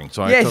parallel parking,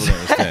 so I totally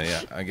understand.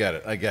 Yeah, I get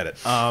it.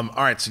 All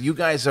right, so you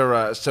guys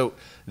are. So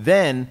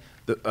then,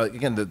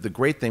 the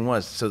great thing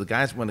was, so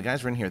when the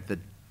guys were in here,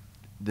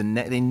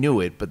 they knew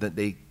it, but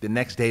the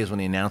next day is when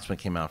the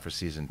announcement came out for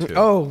season 2.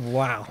 Oh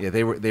wow! Yeah,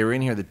 they were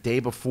in here the day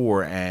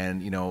before,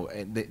 and you know,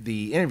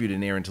 the interview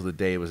didn't air until the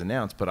day it was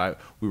announced. But I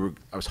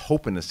was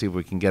hoping to see if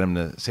we can get them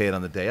to say it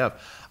on the day of.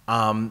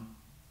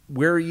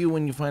 Where are you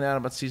when you find out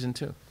about season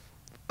 2?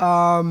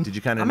 Did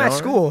you kind of know? I'm at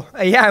school.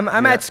 Yeah,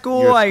 I'm at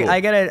school. You're at school.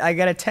 I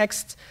get a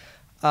text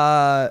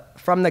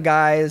from the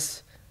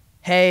guys.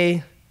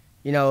 Hey,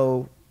 you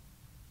know,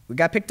 we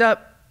got picked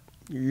up.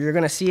 You're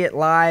gonna see it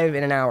live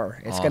in an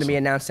hour. It's gonna be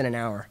announced in an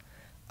hour.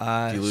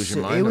 Do you lose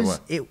your mind or what?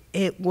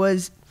 It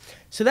was.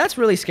 So that's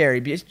really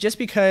scary, just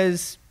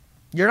because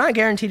you're not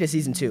guaranteed a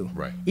season 2.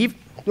 Right.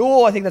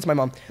 I think that's my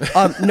mom.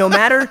 No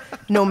matter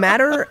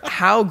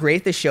how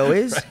great the show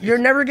is, you're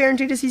never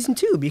guaranteed a season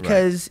 2,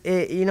 because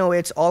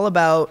it's all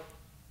about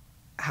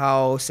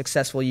how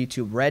successful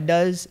YouTube Red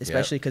does,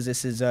 especially because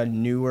this is a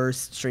newer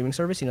streaming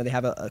service. You know, they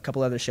have a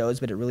couple other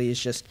shows, but it really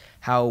is just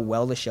how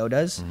well the show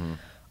does.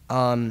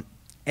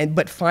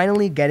 But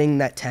finally getting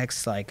that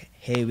text like,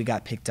 "Hey, we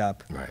got picked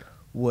up,"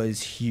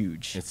 was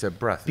huge. It's a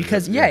breath.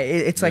 Because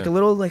it's like a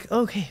little like,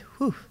 okay,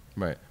 whew.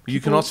 Right. But you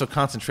can also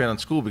concentrate on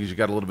school because you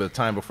got a little bit of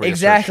time before you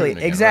start shooting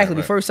again. Exactly.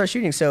 Before we start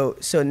shooting. So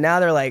now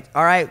they're like,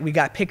 all right, we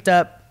got picked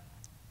up,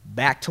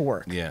 back to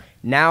work. Yeah.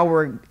 Now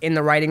we're in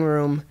the writing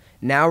room.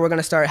 Now we're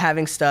gonna start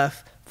having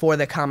stuff for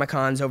the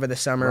Comic-Cons over the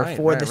summer,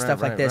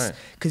 stuff like this,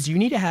 because you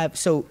need to have.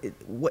 So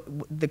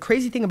the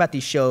crazy thing about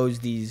these shows,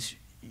 these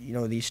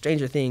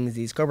Stranger Things,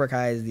 these Cobra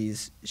Kais,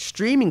 these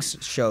streaming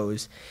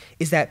shows,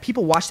 is that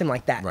people watch them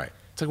like that. Right.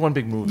 It's like one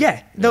big movie.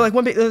 Yeah. They're like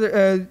one big.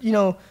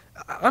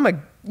 I'm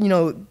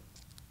a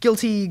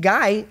guilty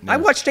guy. I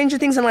watched Stranger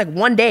Things in like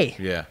one day.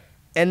 Yeah.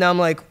 And I'm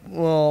like,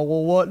 well,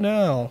 what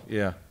now?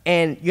 Yeah.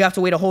 And you have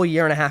to wait a whole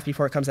year and a half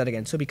before it comes out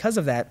again. So because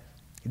of that,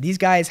 these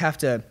guys have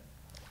to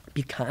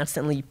be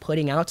constantly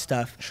putting out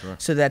stuff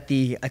so that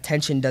the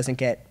attention doesn't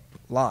get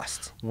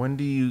lost. When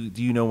do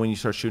you know when you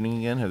start shooting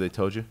again? Have they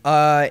told you?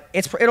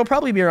 It'll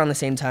probably be around the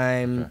same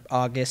time,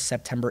 August,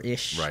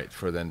 September-ish. Right,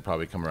 for then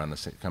probably come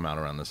out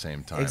around the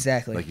same time.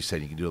 Exactly. Like you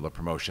said, you can do the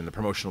promotion. The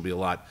promotion will be a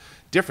lot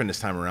different this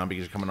time around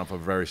because you're coming off a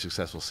very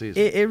successful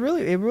season. It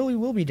really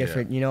will be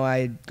different. Yeah. You know,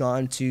 I'd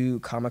gone to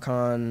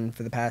Comic-Con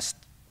for the past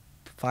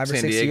 5 or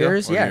 6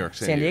 years. Or New York?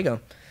 San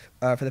Diego.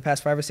 For the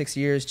past 5 or 6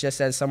 years,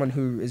 just as someone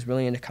who is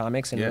really into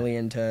comics and really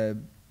into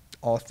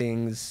all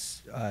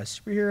things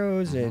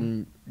superheroes,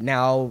 and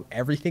now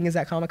everything is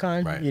at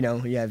Comic-Con. Right. You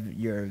know, you have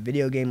your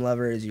video game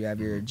lovers, you have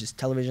your just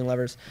television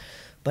lovers,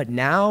 but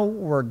now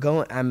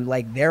I'm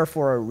like there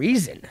for a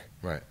reason.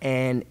 Right.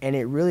 And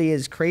it really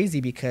is crazy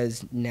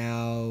because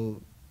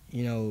now,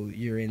 you know,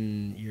 you're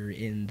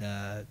in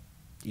the,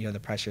 you know,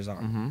 the pressure's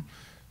on.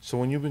 So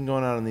when you've been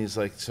going out on these,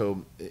 like,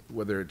 so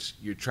whether it's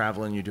you're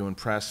traveling, you're doing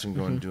press and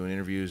going doing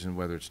interviews, and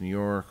whether it's New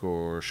York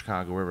or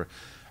Chicago, wherever,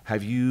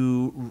 Have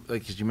you,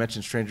 like, because you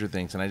mentioned Stranger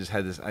Things, and I just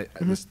had this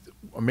this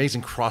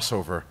amazing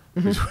crossover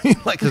between,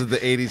 like, because of the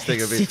 80s thing.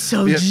 It's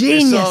so genius.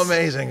 It's so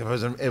amazing.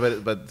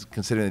 But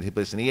considering that it takes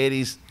place in the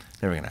 80s,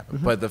 never going to happen.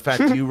 But the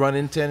fact, do you run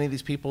into any of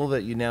these people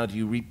that you now, do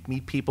you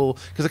meet people?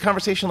 Because the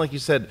conversation, like you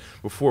said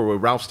before, where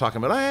Ralph's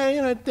talking about, hey,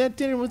 you know, that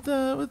dinner with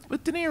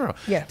De Niro.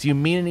 Yeah. Do you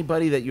meet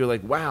anybody that you're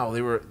like, wow,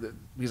 they were,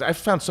 because I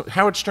found,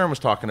 Howard Stern was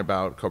talking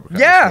about Cobra Kai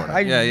this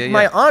morning.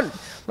 My aunt,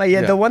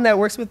 the one that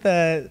works with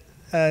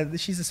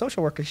she's a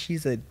social worker.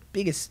 She's the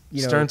biggest,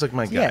 Stern's like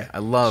my guy. Yeah. I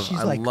love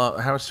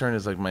Howard Stern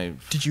is like my.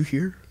 Did you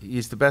hear?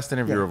 He's the best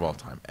interviewer of all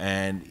time.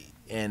 And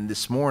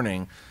this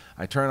morning,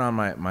 I turn on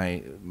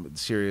my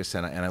Sirius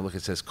and I look.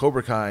 It says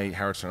Cobra Kai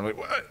Howard Stern. I'm like,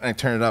 what? And I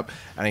turn it up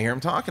and I hear him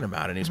talking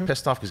about it. And he's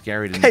pissed off because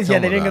Gary didn't. Tell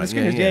him they didn't about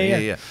get the it.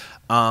 screeners.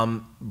 Yeah.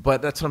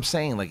 But that's what I'm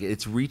saying. Like,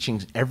 it's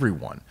reaching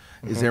everyone.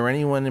 Is there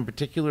anyone in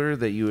particular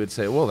that you would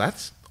say, well,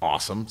 that's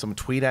awesome? Some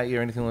tweet at you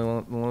or anything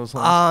along those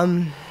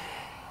lines?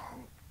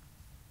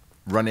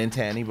 Run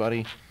into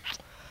anybody?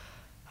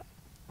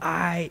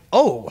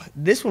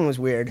 This one was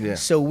weird. Yeah.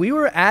 So we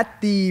were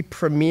at the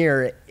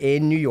premiere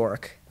in New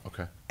York.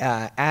 Okay.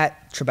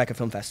 At Tribeca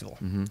Film Festival.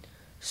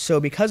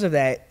 So because of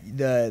that,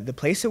 the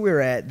place that we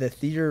were at, the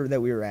theater that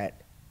we were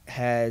at,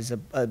 has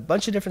a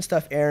bunch of different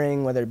stuff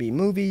airing, whether it be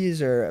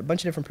movies or a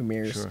bunch of different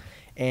premieres. Sure.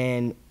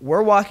 And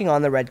we're walking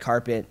on the red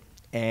carpet,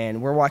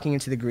 and we're walking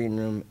into the green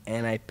room,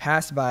 and I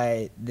passed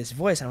by this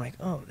voice, and I'm like,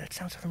 oh, that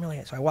sounds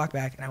familiar. So I walk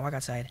back, and I walk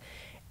outside,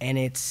 and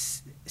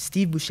it's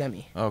Steve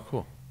Buscemi. Oh,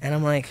 cool. And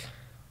I'm like,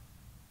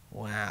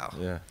 wow.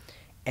 Yeah.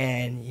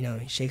 And,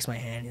 he shakes my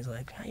hand. He's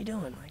like, how you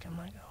doing? I'm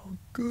like, oh,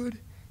 good.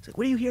 He's like,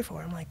 what are you here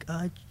for? I'm like,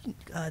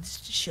 this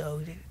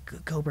show,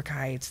 Cobra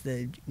Kai. It's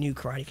the new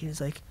Karate Kid.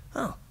 He's like,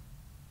 oh,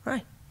 all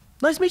right.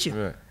 Nice to meet you.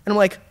 Right. And I'm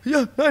like,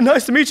 yeah,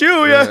 nice to meet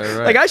you. Yeah.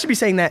 Right. Like, I should be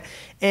saying that.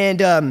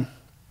 And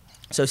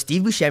so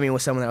Steve Buscemi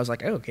was someone that I was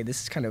like, oh, okay,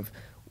 this is kind of,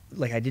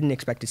 like, I didn't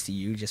expect to see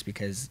you just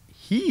because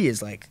he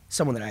is, like,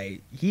 someone that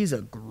he's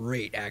a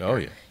great actor. Oh,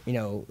 yeah.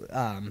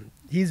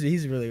 He's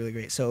really, really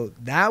great. So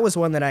that was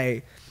one that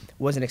I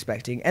wasn't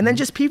expecting. And then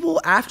just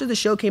people after the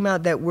show came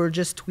out that were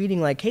just tweeting,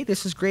 like, hey,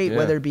 this is great,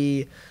 whether it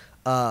be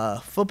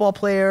football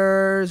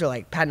players or,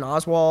 like, Patton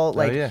Oswalt,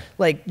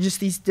 like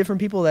just these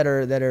different people that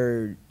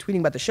are tweeting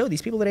about the show,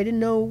 these people that I didn't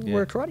know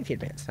were Karate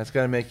Kid fans. That's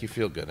got to make you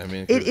feel good. I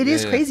mean, it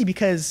is crazy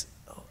because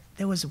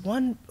there was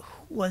one,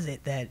 who was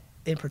it that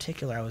in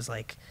particular I was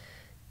like,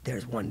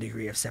 there's 1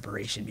 degree of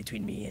separation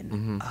between me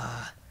and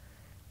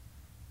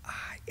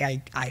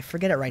I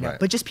forget it right now,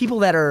 but just people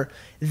that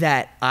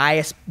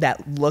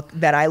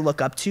I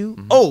look up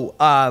to.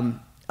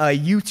 A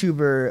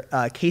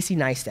YouTuber, Casey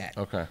Neistat.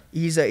 Okay.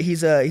 He's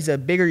a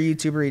bigger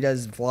YouTuber. He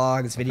does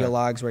vlogs, video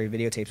logs where he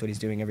videotapes what he's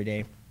doing every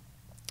day,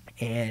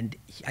 and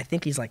I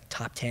think he's like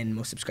top 10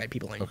 most subscribed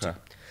people on YouTube. Okay.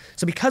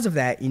 So because of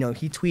that, he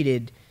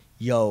tweeted,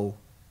 "Yo,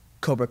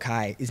 Cobra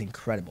Kai is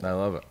incredible." I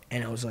love it.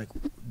 And I was like,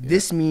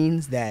 this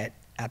means that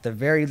at the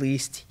very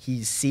least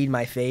he's seen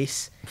my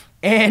face,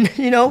 and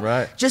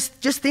just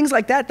things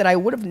like that I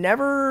would have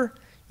never.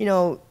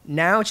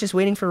 Now it's just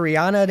waiting for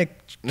Rihanna to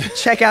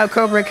check out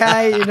Cobra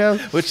Kai,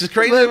 Which is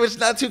crazy, which is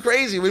not too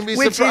crazy. Wouldn't be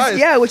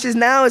surprised. Which is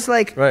now it's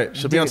like. Right,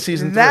 she'll be on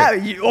season 3.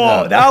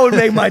 That would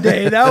make my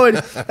day. That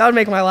would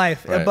make my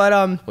life. Right. But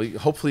well,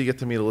 hopefully you get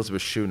to meet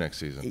Elizabeth Shue next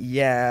season.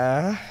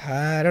 Yeah,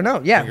 I don't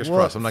know. Yeah, fingers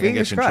crossed. I'm not going to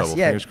get you in trouble.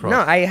 Yeah. Fingers crossed.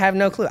 No, I have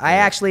no clue.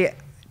 Yeah.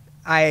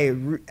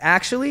 I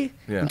actually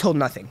am told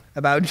nothing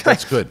about.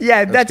 That's good.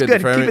 Yeah, that's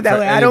good. Keep it that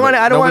way. I don't want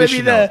to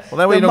be the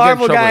the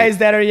Marvel guys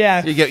that are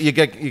You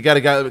got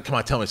a guy. Come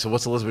on, tell me. So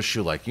what's Elizabeth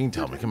Shue like? You can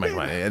tell me. Come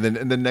on. And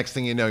then next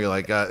thing you know, you're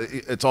like,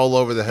 it's all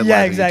over the headlines.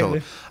 Yeah,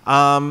 exactly.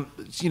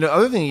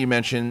 Other thing you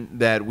mentioned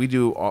that we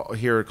do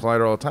here at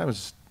Collider all the time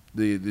is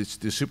the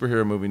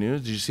superhero movie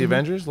news. Did you see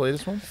Avengers, the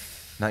latest one?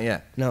 Not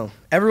yet. No.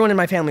 Everyone in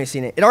my family has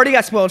seen it. It already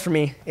got spoiled for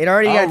me. It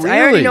already got. Really?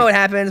 I already know what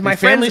happens. My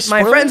friends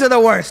are the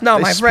worst. No,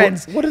 my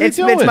friends. What are they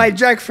doing? It's my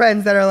direct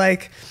friends that are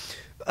like.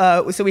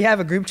 So we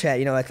have a group chat.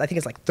 I think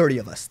it's like 30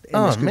 of us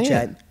in this group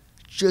chat.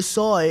 Just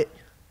saw it.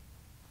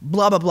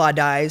 Blah blah blah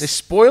dies. They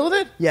spoiled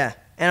it. Yeah,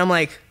 and I'm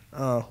like,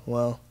 oh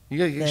well.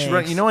 You should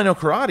run, I know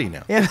karate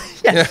now. Yeah.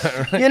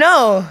 Right.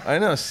 I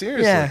know,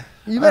 seriously. Yeah.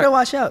 You better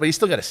watch out. But you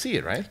still got to see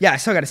it, right? Yeah, I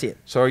still got to see it.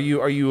 So are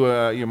you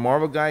a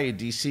Marvel guy, a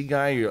DC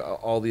guy, you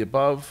all the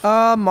above?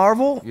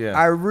 Marvel. Yeah.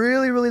 I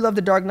really, really love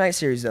the Dark Knight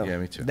series, though. Yeah,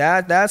 me too.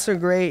 That's a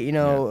great,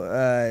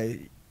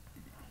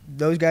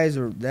 those guys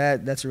are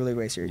that's a really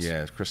great series.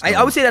 Yeah, Chris.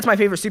 I would say that's my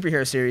favorite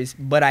superhero series,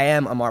 but I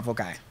am a Marvel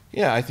guy.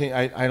 Yeah,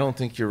 I don't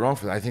think you're wrong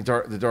for that. I think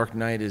The Dark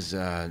Knight is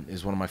one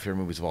of my favorite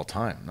movies of all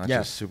time, not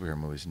just superhero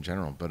movies in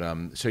general. But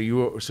so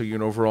you're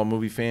an overall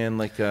movie fan,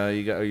 like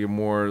you're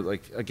more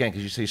like, again,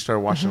 because you say you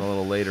started watching a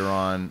little later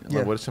on. Yeah.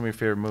 Like, what are some of your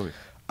favorite movies?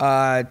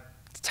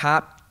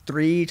 Top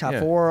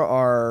 4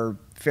 are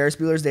Ferris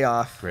Bueller's Day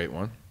Off. Great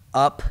one.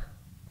 Up.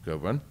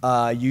 Good one.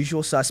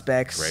 Usual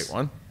Suspects. Great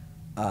one.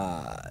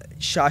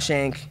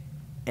 Shawshank.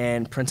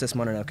 And Princess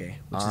Mononoke,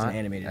 which is an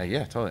animated.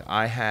 Yeah, totally.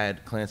 I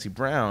had Clancy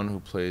Brown,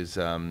 who plays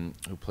the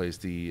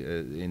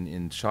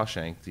in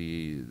Shawshank,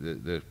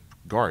 the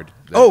guard.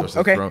 That Oh, goes to the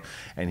okay. throne.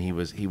 And he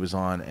was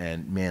on,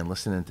 and man,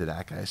 listening to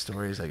that guy's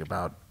stories like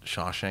about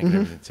Shawshank and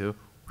everything too.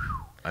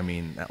 I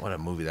mean, what a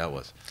movie that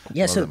was.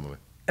 Yeah, Love so that movie.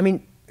 I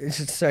mean,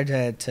 sorry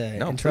to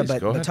interrupt, please, go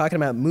but ahead. talking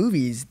about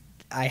movies,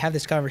 I have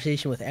this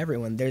conversation with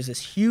everyone. There's this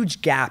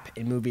huge gap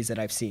in movies that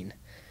I've seen.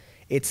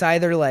 It's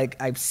either like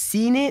I've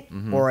seen it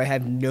or I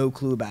have no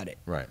clue about it.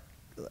 Right.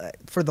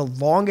 For the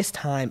longest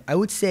time, I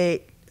would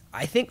say,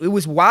 I think it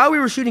was while we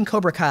were shooting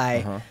Cobra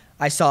Kai,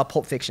 I saw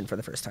Pulp Fiction for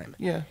the first time.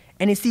 Yeah.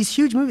 And it's these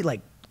huge movies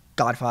like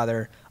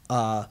Godfather.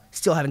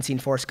 Still haven't seen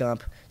Forrest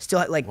Gump.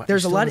 Still like What?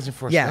 there's You a still lot haven't of seen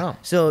Forrest Gump?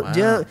 So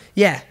Wow.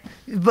 yeah,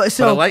 but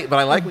so But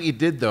I like what you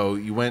did though.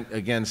 You went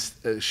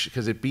against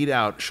because it beat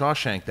out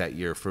Shawshank that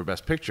year for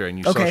Best Picture, and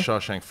you saw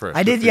Shawshank first.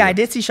 I Good did. for Yeah, you. I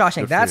did see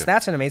Shawshank. Good for you.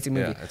 That's an amazing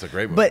movie. Yeah, it's a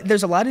great movie. But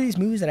there's a lot of these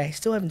movies that I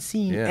still haven't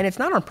seen, Yeah. and it's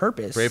not on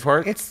purpose.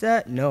 Braveheart? It's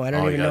no, I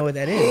don't Oh, even you know got what it.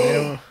 that is. I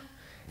don't.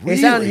 Really?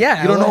 It sounds,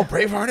 yeah. You don't know well, what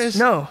Braveheart is?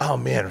 No. Oh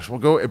man, we'll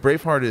go.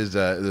 Braveheart is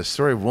the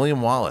story of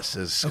William Wallace.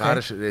 Is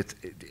Scottish.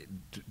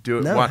 Do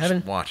it. No,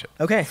 haven't. Watch it.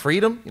 Okay.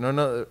 Freedom. You don't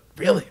know?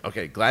 Really?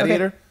 Okay.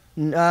 Gladiator.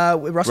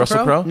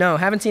 Russell Crowe? No,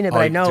 haven't seen it,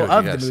 but I know dude,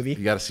 of you the gotta movie.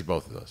 You got to see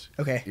both of those.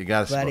 Okay. You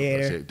got to see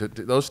Gladiator. both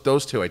of those.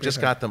 Those two. I just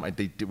got them.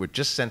 They were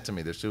just sent to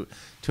me. There's two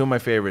of my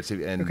favorites.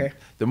 And Okay.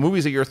 the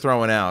movies that you're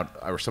throwing out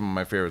are some of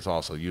my favorites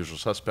also. Usual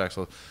Suspects.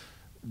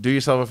 Do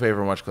yourself a favor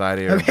and watch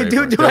Gladiator. Okay, and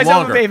do Braveheart. myself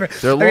longer. a favor.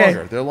 They're Okay.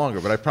 longer. They're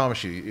longer, but I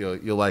promise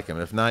you'll like them.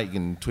 If not, you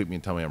can tweet me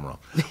and tell me I'm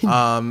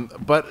wrong.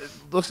 But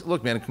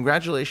look, man,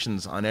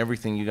 congratulations on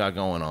everything you got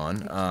going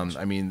on.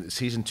 I mean,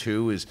 season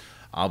 2 is.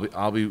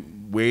 I'll be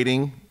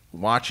waiting,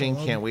 watching.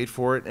 Can't wait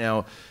for it.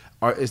 Now,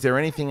 is there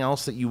anything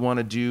else that you want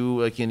to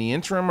do, like in the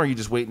interim? Or are you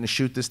just waiting to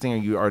shoot this thing? Are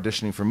you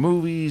auditioning for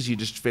movies? You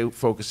just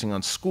focusing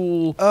on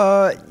school? You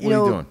are you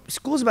doing?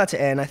 School's about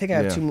to end. I think I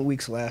have Yeah. 2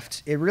 weeks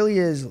left. It really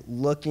is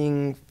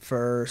looking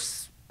for,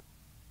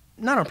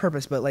 not on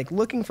purpose, but like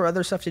looking for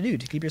other stuff to do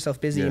to keep yourself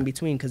busy Yeah. in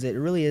between. Because it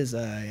really is.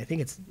 I think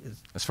it's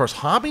As far as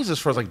hobbies, as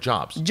far as like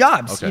jobs?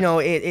 jobs.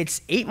 Okay.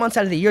 It's 8 months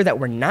out of the year that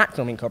we're not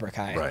filming Cobra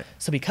Kai. Right.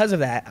 So because of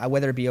that,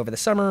 whether it be over the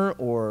summer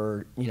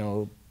or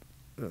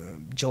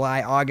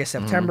July, August,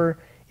 September,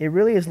 it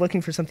really is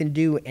looking for something to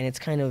do. And it's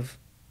kind of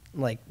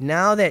like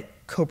now that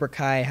Cobra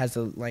Kai has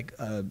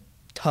a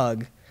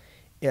tug,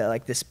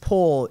 like this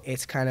pull,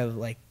 it's kind of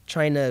like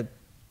trying to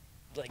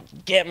like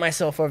get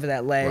myself over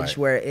that ledge Right.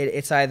 where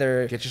it's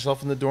either Get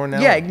yourself in the door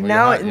now. yeah, while you're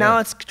now hot, now yeah.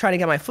 it's trying to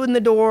get my foot in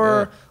the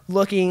door, Yeah.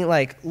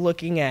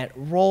 looking at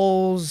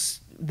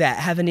roles that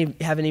haven't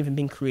even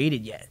been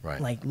created yet.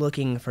 Right. Like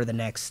looking for the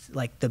next,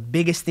 like the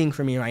biggest thing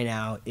for me right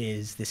now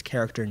is this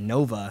character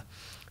Nova,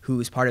 who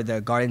is part of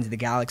the Guardians of the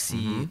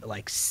Galaxy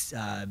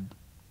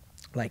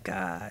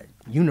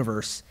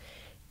universe,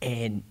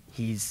 and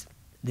he's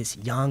this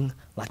young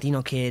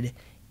Latino kid,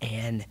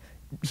 and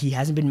he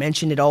hasn't been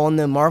mentioned at all in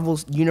the Marvel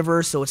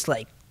universe, so it's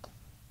like.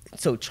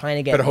 So trying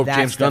to get Better hope that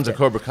James stuff Gunn's a to-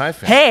 Cobra Kai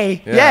fan.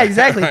 Hey, yeah,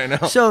 exactly. I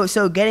know.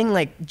 So getting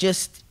like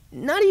just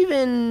not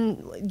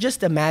even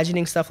just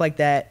imagining stuff like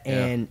that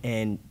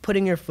and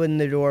putting your foot in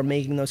the door,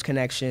 making those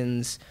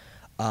connections,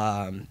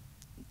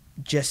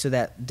 just so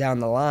that down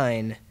the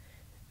line,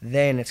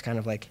 then it's kind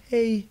of like,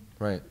 hey,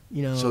 Right.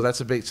 you know. So that's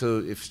a big. So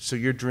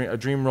your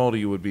dream role to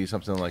you would be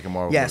something like a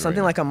Marvel. Yeah, movie, something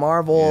right? like a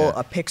Marvel, Yeah.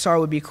 a Pixar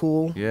would be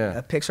cool. Yeah.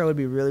 A Pixar would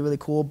be really, really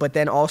cool. But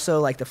then also,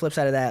 like, the flip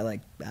side of that,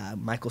 like,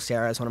 Michael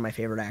Cera is one of my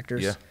favorite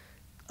actors. Yeah.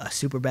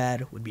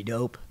 Superbad would be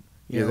dope.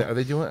 you Yeah, know.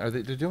 they're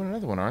doing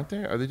another one, aren't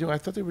they? Are they doing? I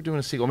thought they were doing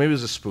a sequel. Maybe it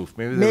was a spoof.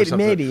 Maybe there was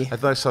something. Maybe. I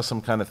thought I saw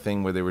some kind of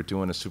thing where they were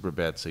doing a super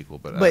bad sequel,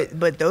 but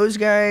But those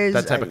guys,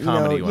 that type of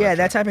comedy you wanna yeah, try.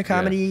 that type of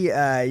comedy.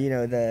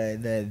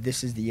 The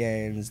This Is the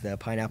Ends, the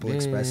Pineapple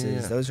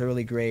Expresses. yeah. Those are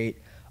really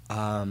great.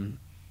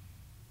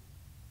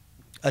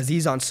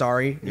 Aziz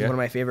Ansari is Yeah. one of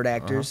my favorite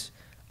actors.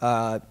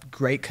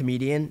 Great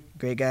comedian,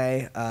 great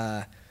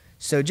guy.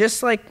 So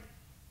just like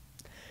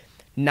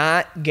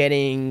not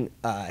getting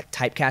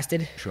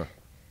typecasted Sure.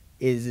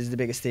 is the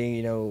biggest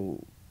thing.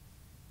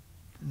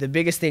 The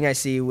biggest thing I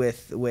see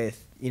with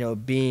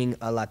being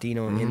a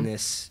Latino in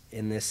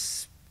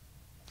this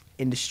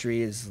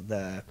industry is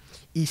the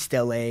East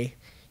LA.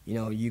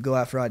 You go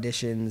out for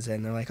auditions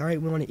and they're like, all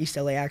right, we want an East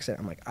LA accent.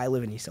 I'm like, I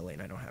live in East LA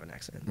and I don't have an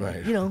accent.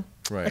 Right.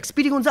 Right. Like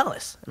Speedy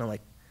Gonzalez. And I'm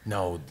like,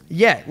 No.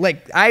 yeah,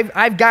 like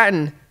I've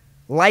gotten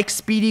like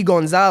Speedy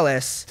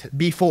Gonzalez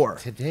before.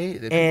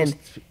 Today,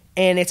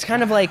 And it's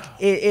kind of like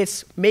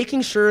it's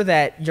making sure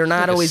that you're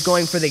not like a always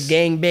going for the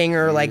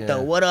gangbanger, like the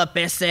Yeah. what up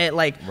essay,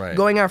 like Right.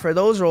 going out for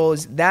those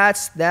roles.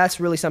 That's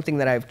really something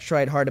that I've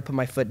tried hard to put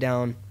my foot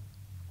down,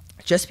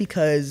 just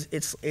because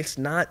it's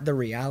not the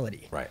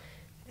reality. Right.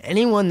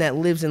 Anyone that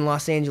lives in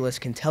Los Angeles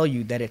can tell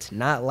you that it's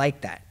not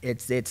like that.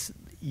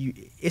 You,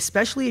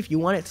 especially if you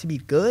want it to be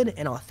good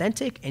and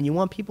authentic, and you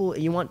want people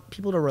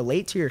to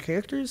relate to your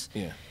characters.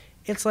 Yeah.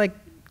 It's like,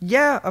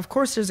 yeah, of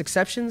course there's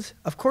exceptions.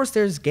 Of course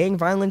there's gang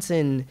violence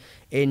in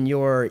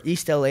your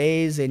East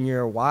LAs, in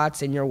your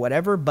Watts, in your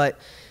whatever, but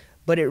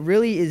it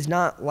really is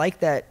not like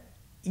that.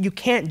 You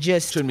can't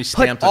just Shouldn't be put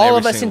stamped on all every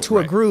of us single- into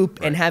a right, group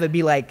and right. have it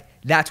be like,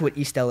 that's what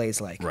East LA is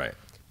like. Right.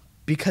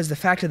 because the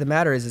fact of the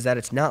matter is that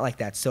it's not like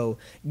that. So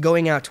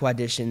going out to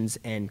auditions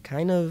and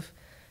kind of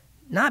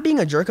not being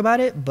a jerk about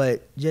it,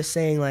 but just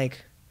saying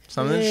like,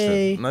 I'm not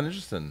interested. I'm not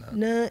interested in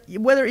that. Nah,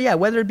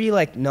 whether it be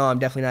like, no, I'm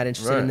definitely not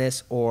interested in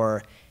this,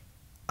 or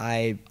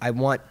I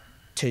want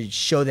to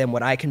show them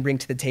what I can bring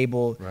to the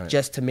table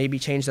just to maybe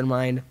change their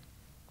mind.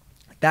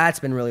 That's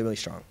been really, really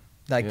strong.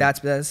 Like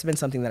that's been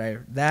something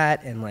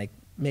that and like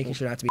making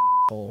sure not to be an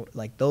asshole.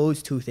 Like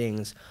those two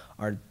things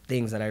are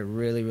things that I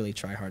really, really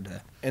try hard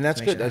to. And that's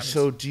good.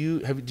 So did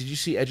you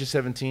see Edge of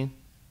 17?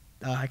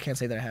 I can't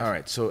say that I have. All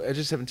right, so Edge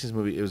of 17's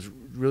movie, it was a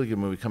really good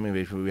movie, coming of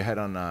age movie. We had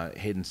on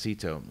Hayden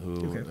Sito,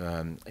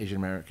 who Asian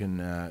American,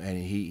 and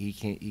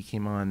he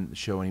came on the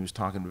show and he was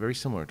talking very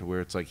similar to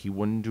where it's like he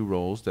wouldn't do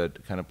roles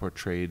that kind of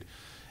portrayed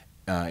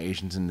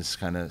Asians in this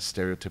kind of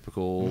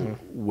stereotypical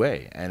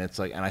way, and it's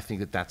like, and I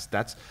think that's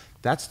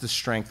the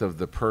strength of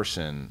the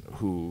person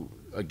who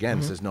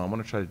again says, no, I'm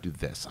going to try to do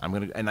this.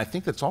 And I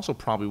think that's also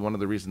probably one of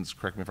the reasons,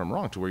 correct me if I'm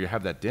wrong, to where you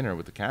have that dinner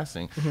with the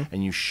casting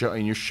and you're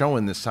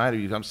showing this side of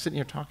you. I'm sitting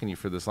here talking to you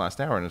for this last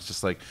hour, and it's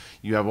just like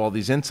you have all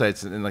these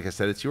insights, and like I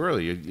said, it's you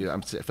earlier. I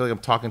feel like I'm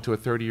talking to a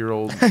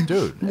 30-year-old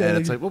dude, and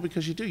it's like, well,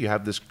 because you do. You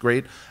have this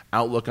great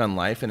outlook on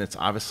life, and it's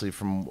obviously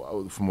from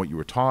what you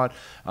were taught,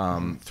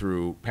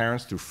 through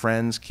parents, through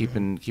friends,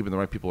 keeping the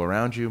right people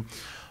around you.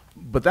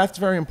 But that's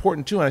very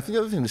important too. And I think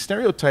the other thing, the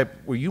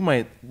stereotype where you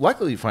might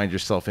luckily find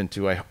yourself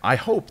into, I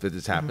hope that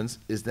this happens,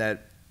 is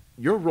that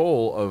your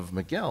role of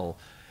Miguel,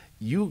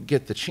 you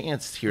get the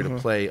chance here to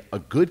play a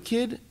good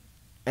kid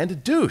and a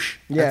douche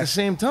at the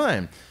same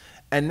time.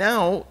 And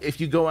now,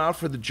 if you go out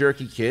for the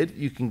jerky kid,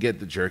 you can get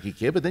the jerky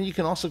kid, but then you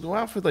can also go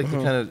out for like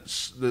the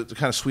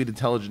kind of sweet,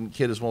 intelligent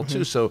kid as well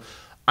too. So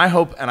I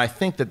hope, and I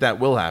think that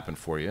will happen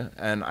for you,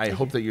 and I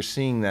hope that you're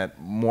seeing that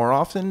more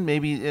often.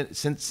 Maybe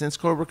since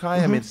Cobra Kai.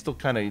 I mean, it's still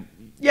kind of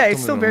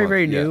it's still very,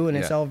 very new, and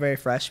it's all very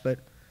fresh. But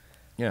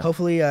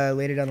hopefully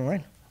later down the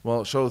line.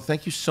 Well, so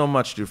thank you so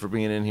much, dude, for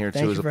being in here too.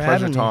 It was a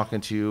pleasure talking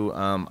to you.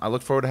 I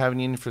look forward to having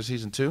you in for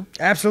season 2.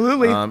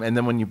 Absolutely. And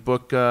then when you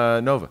book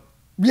Nova.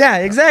 Yeah,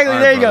 exactly.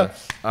 There you go.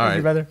 All right,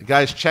 brother.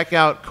 Guys, check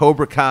out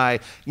Cobra Kai.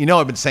 You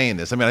know I've been saying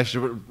this. I mean, I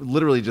should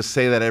literally just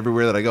say that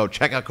everywhere that I go.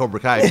 Check out Cobra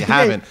Kai. If you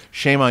haven't,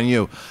 shame on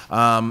you.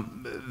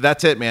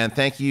 That's it, man.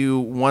 Thank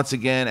you once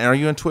again. And are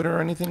you on Twitter or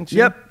anything too?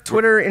 Yep.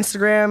 Twitter,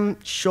 Instagram,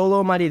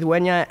 Xolo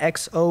Mariduena,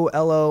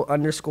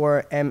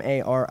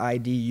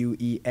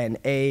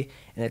 XOLO_MARIDUENA.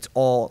 And it's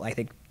all, I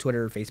think,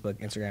 Twitter,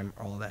 Facebook, Instagram,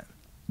 all of that.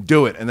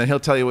 Do it. And then he'll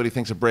tell you what he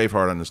thinks of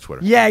Braveheart on his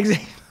Twitter. Yeah,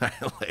 exactly.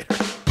 Later.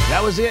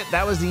 That was it.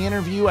 That was the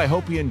interview. I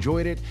hope you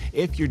enjoyed it.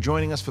 If you're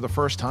joining us for the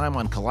first time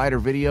on Collider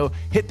Video,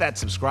 hit that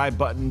subscribe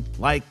button,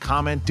 like,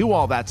 comment, do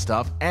all that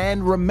stuff.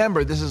 And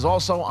remember, this is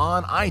also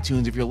on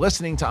iTunes. If you're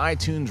listening to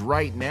iTunes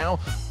right now,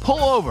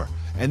 pull over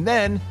and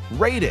then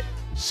rate it,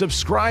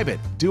 subscribe it,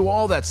 do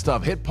all that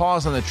stuff. Hit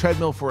pause on the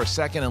treadmill for a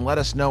second and let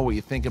us know what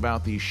you think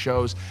about these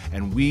shows,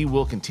 and we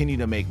will continue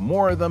to make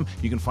more of them.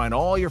 You can find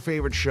all your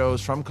favorite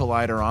shows from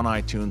Collider on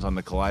iTunes on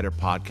the Collider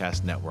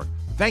Podcast Network.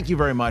 Thank you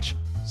very much.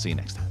 See you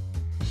next time.